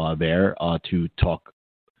still there to talk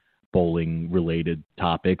bowling related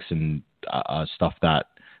topics and stuff that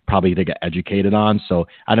probably they get educated on. So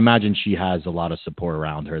I'd imagine she has a lot of support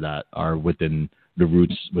around her that are within the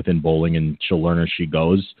roots within bowling, and she'll learn as she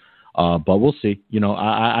goes. But we'll see.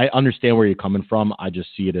 I understand where you're coming from. I just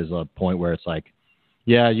see it as a point where it's like,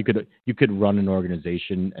 yeah, you could run an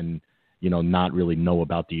organization and not really know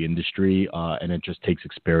about the industry, and it just takes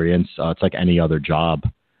experience. It's like any other job.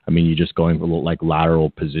 I mean, you're just going for like lateral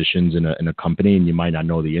positions in a company, and you might not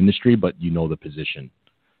know the industry, but you know the position.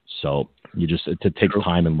 So it takes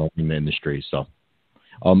time in learning the industry. So,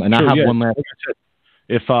 and I have one last.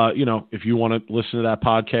 If you want to listen to that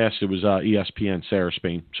podcast, it was ESPN Sarah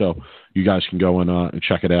Spain, so you guys can go and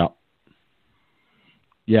check it out.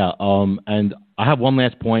 Yeah, and I have one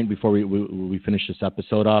last point before we finish this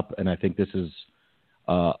episode up, and I think this is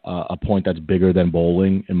a point that's bigger than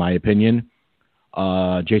bowling, in my opinion.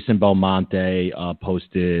 Jason Belmonte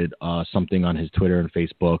posted something on his Twitter and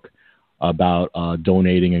Facebook about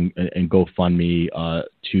donating and GoFundMe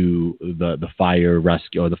to the fire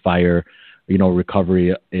rescue or the fire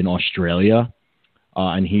recovery in Australia,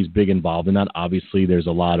 and he's big involved in that. Obviously, there's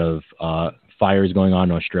a lot of fires going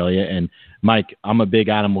on in Australia, and Mike, I'm a big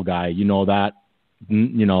animal guy. You know that.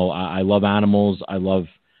 I love animals. I love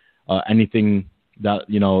anything that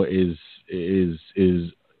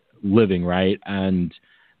is living, right? And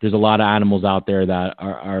there's a lot of animals out there that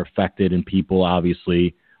are affected, and people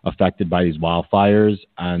obviously affected by these wildfires.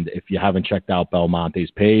 And if you haven't checked out Belmonte's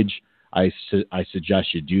page, I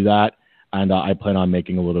suggest you do that. And I plan on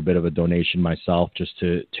making a little bit of a donation myself just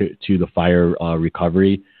to the fire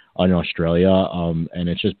recovery in Australia. And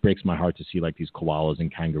it just breaks my heart to see like these koalas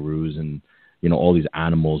and kangaroos and all these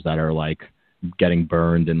animals that are like getting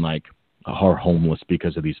burned and like are homeless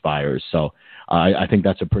because of these fires. So I think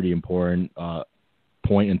that's a pretty important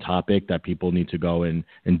point and topic that people need to go and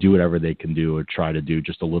do whatever they can do or try to do.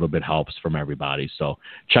 Just a little bit helps from everybody. So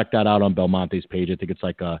check that out on Belmonte's page. I think it's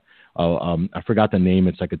like I forgot the name.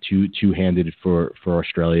 It's like a two-handed for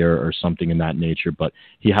Australia or something in that nature, but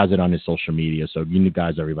he has it on his social media. So you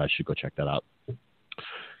guys, everybody should go check that out.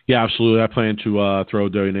 Yeah, absolutely. I plan to throw a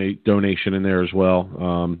donation in there as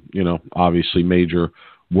well. Obviously major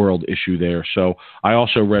world issue there. So I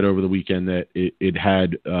also read over the weekend that it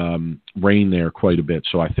had rain there quite a bit.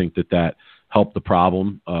 So I think that helped the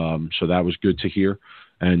problem. So that was good to hear.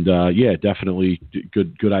 And definitely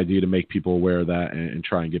good idea to make people aware of that and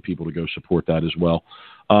try and get people to go support that as well.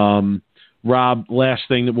 Rob, last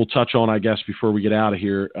thing that we'll touch on, I guess, before we get out of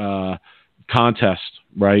here, contest,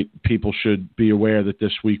 right? People should be aware that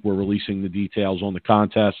this week we're releasing the details on the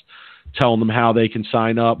contest, telling them how they can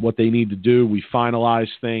sign up, what they need to do. We finalize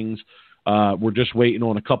things. We're just waiting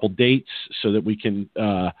on a couple dates so that we can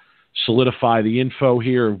solidify the info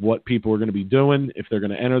here of what people are going to be doing if they're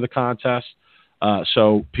going to enter the contest.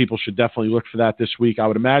 So people should definitely look for that this week. I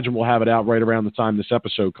would imagine we'll have it out right around the time this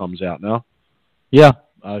episode comes out, no? Yeah,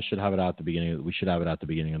 should have it out at the beginning. We should have it out at the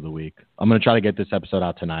beginning of the week. I'm going to try to get this episode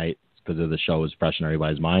out tonight because the show is fresh in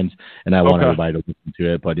everybody's minds, and I want everybody to listen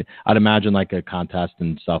to it. But I'd imagine like a contest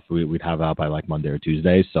and stuff we'd have out by like Monday or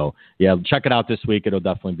Tuesday. So yeah, check it out this week. It'll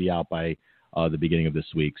definitely be out by the beginning of this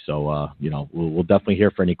week. So we'll definitely hear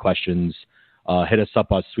for any questions. Hit us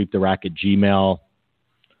up on sweeptherack@gmail.com.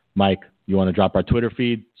 Mike, you want to drop our Twitter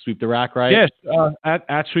feed? Sweep the Rack, right? Yes,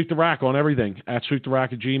 at Sweep the Rack on everything. At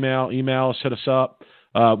sweeptherack@gmail.com. Email us, hit us up.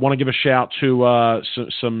 Want to give a shout to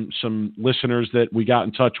some listeners that we got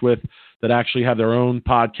in touch with that actually have their own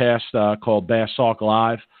podcast called Bass Talk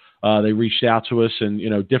Live. They reached out to us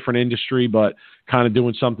and, different industry, but kind of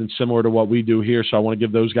doing something similar to what we do here. So I want to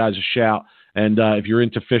give those guys a shout. And if you're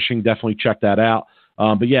into fishing, definitely check that out.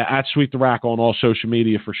 But yeah, at Sweep the Rack on all social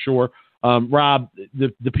media for sure. Rob,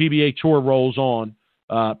 the PBA Tour rolls on.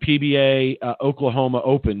 PBA Oklahoma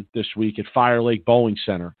Open this week at Fire Lake Bowling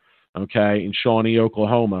Center, okay, in Shawnee,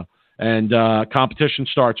 Oklahoma. And competition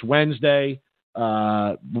starts Wednesday.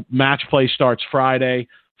 Match play starts Friday.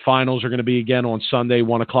 Finals are going to be again on Sunday,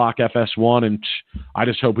 1 o'clock FS1. And I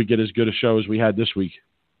just hope we get as good a show as we had this week.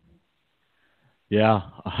 Yeah,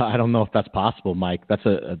 I don't know if that's possible, Mike. That's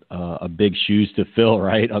a big shoes to fill,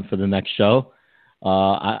 right, for the next show.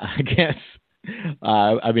 I guess.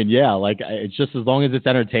 It's just as long as it's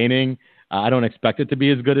entertaining. I don't expect it to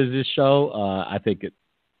be as good as this show. I think it,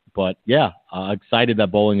 but yeah, excited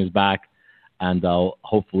that bowling is back, and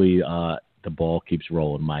hopefully the ball keeps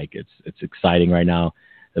rolling, Mike. It's exciting right now.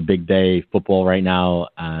 A big day, football right now,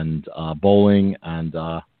 and bowling, and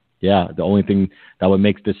the only thing that would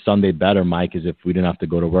make this Sunday better, Mike, is if we didn't have to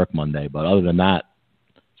go to work Monday. But other than that,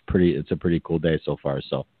 it's a pretty cool day so far.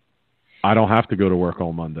 So. I don't have to go to work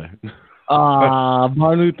on Monday.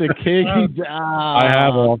 Martin Luther King. I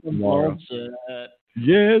have off tomorrow.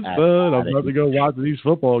 Yes, but I'm about to go watch these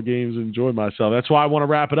football games and enjoy myself. That's why I want to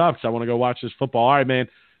wrap it up, because I want to go watch this football. All right, man.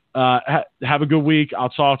 Have a good week. I'll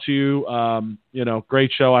talk to you.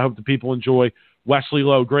 Great show. I hope the people enjoy. Wesley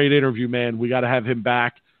Lowe, great interview, man. We got to have him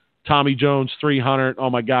back. Tommy Jones, 300.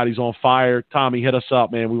 Oh, my God, he's on fire. Tommy, hit us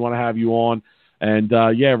up, man. We want to have you on. And,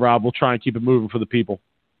 Rob, we'll try and keep it moving for the people.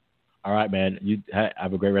 All right, man. You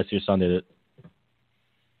have a great rest of your Sunday.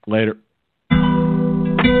 Later.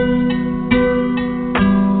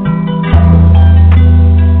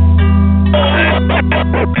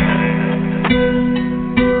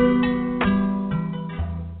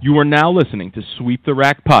 You are now listening to Sweep the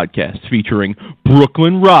Rack podcast featuring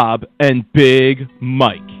Brooklyn Rob and Big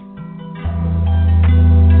Mike.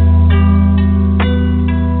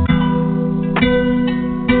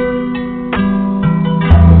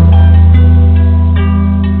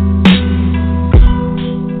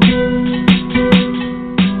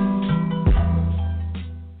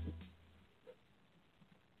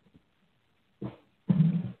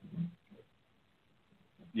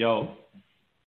 Yo.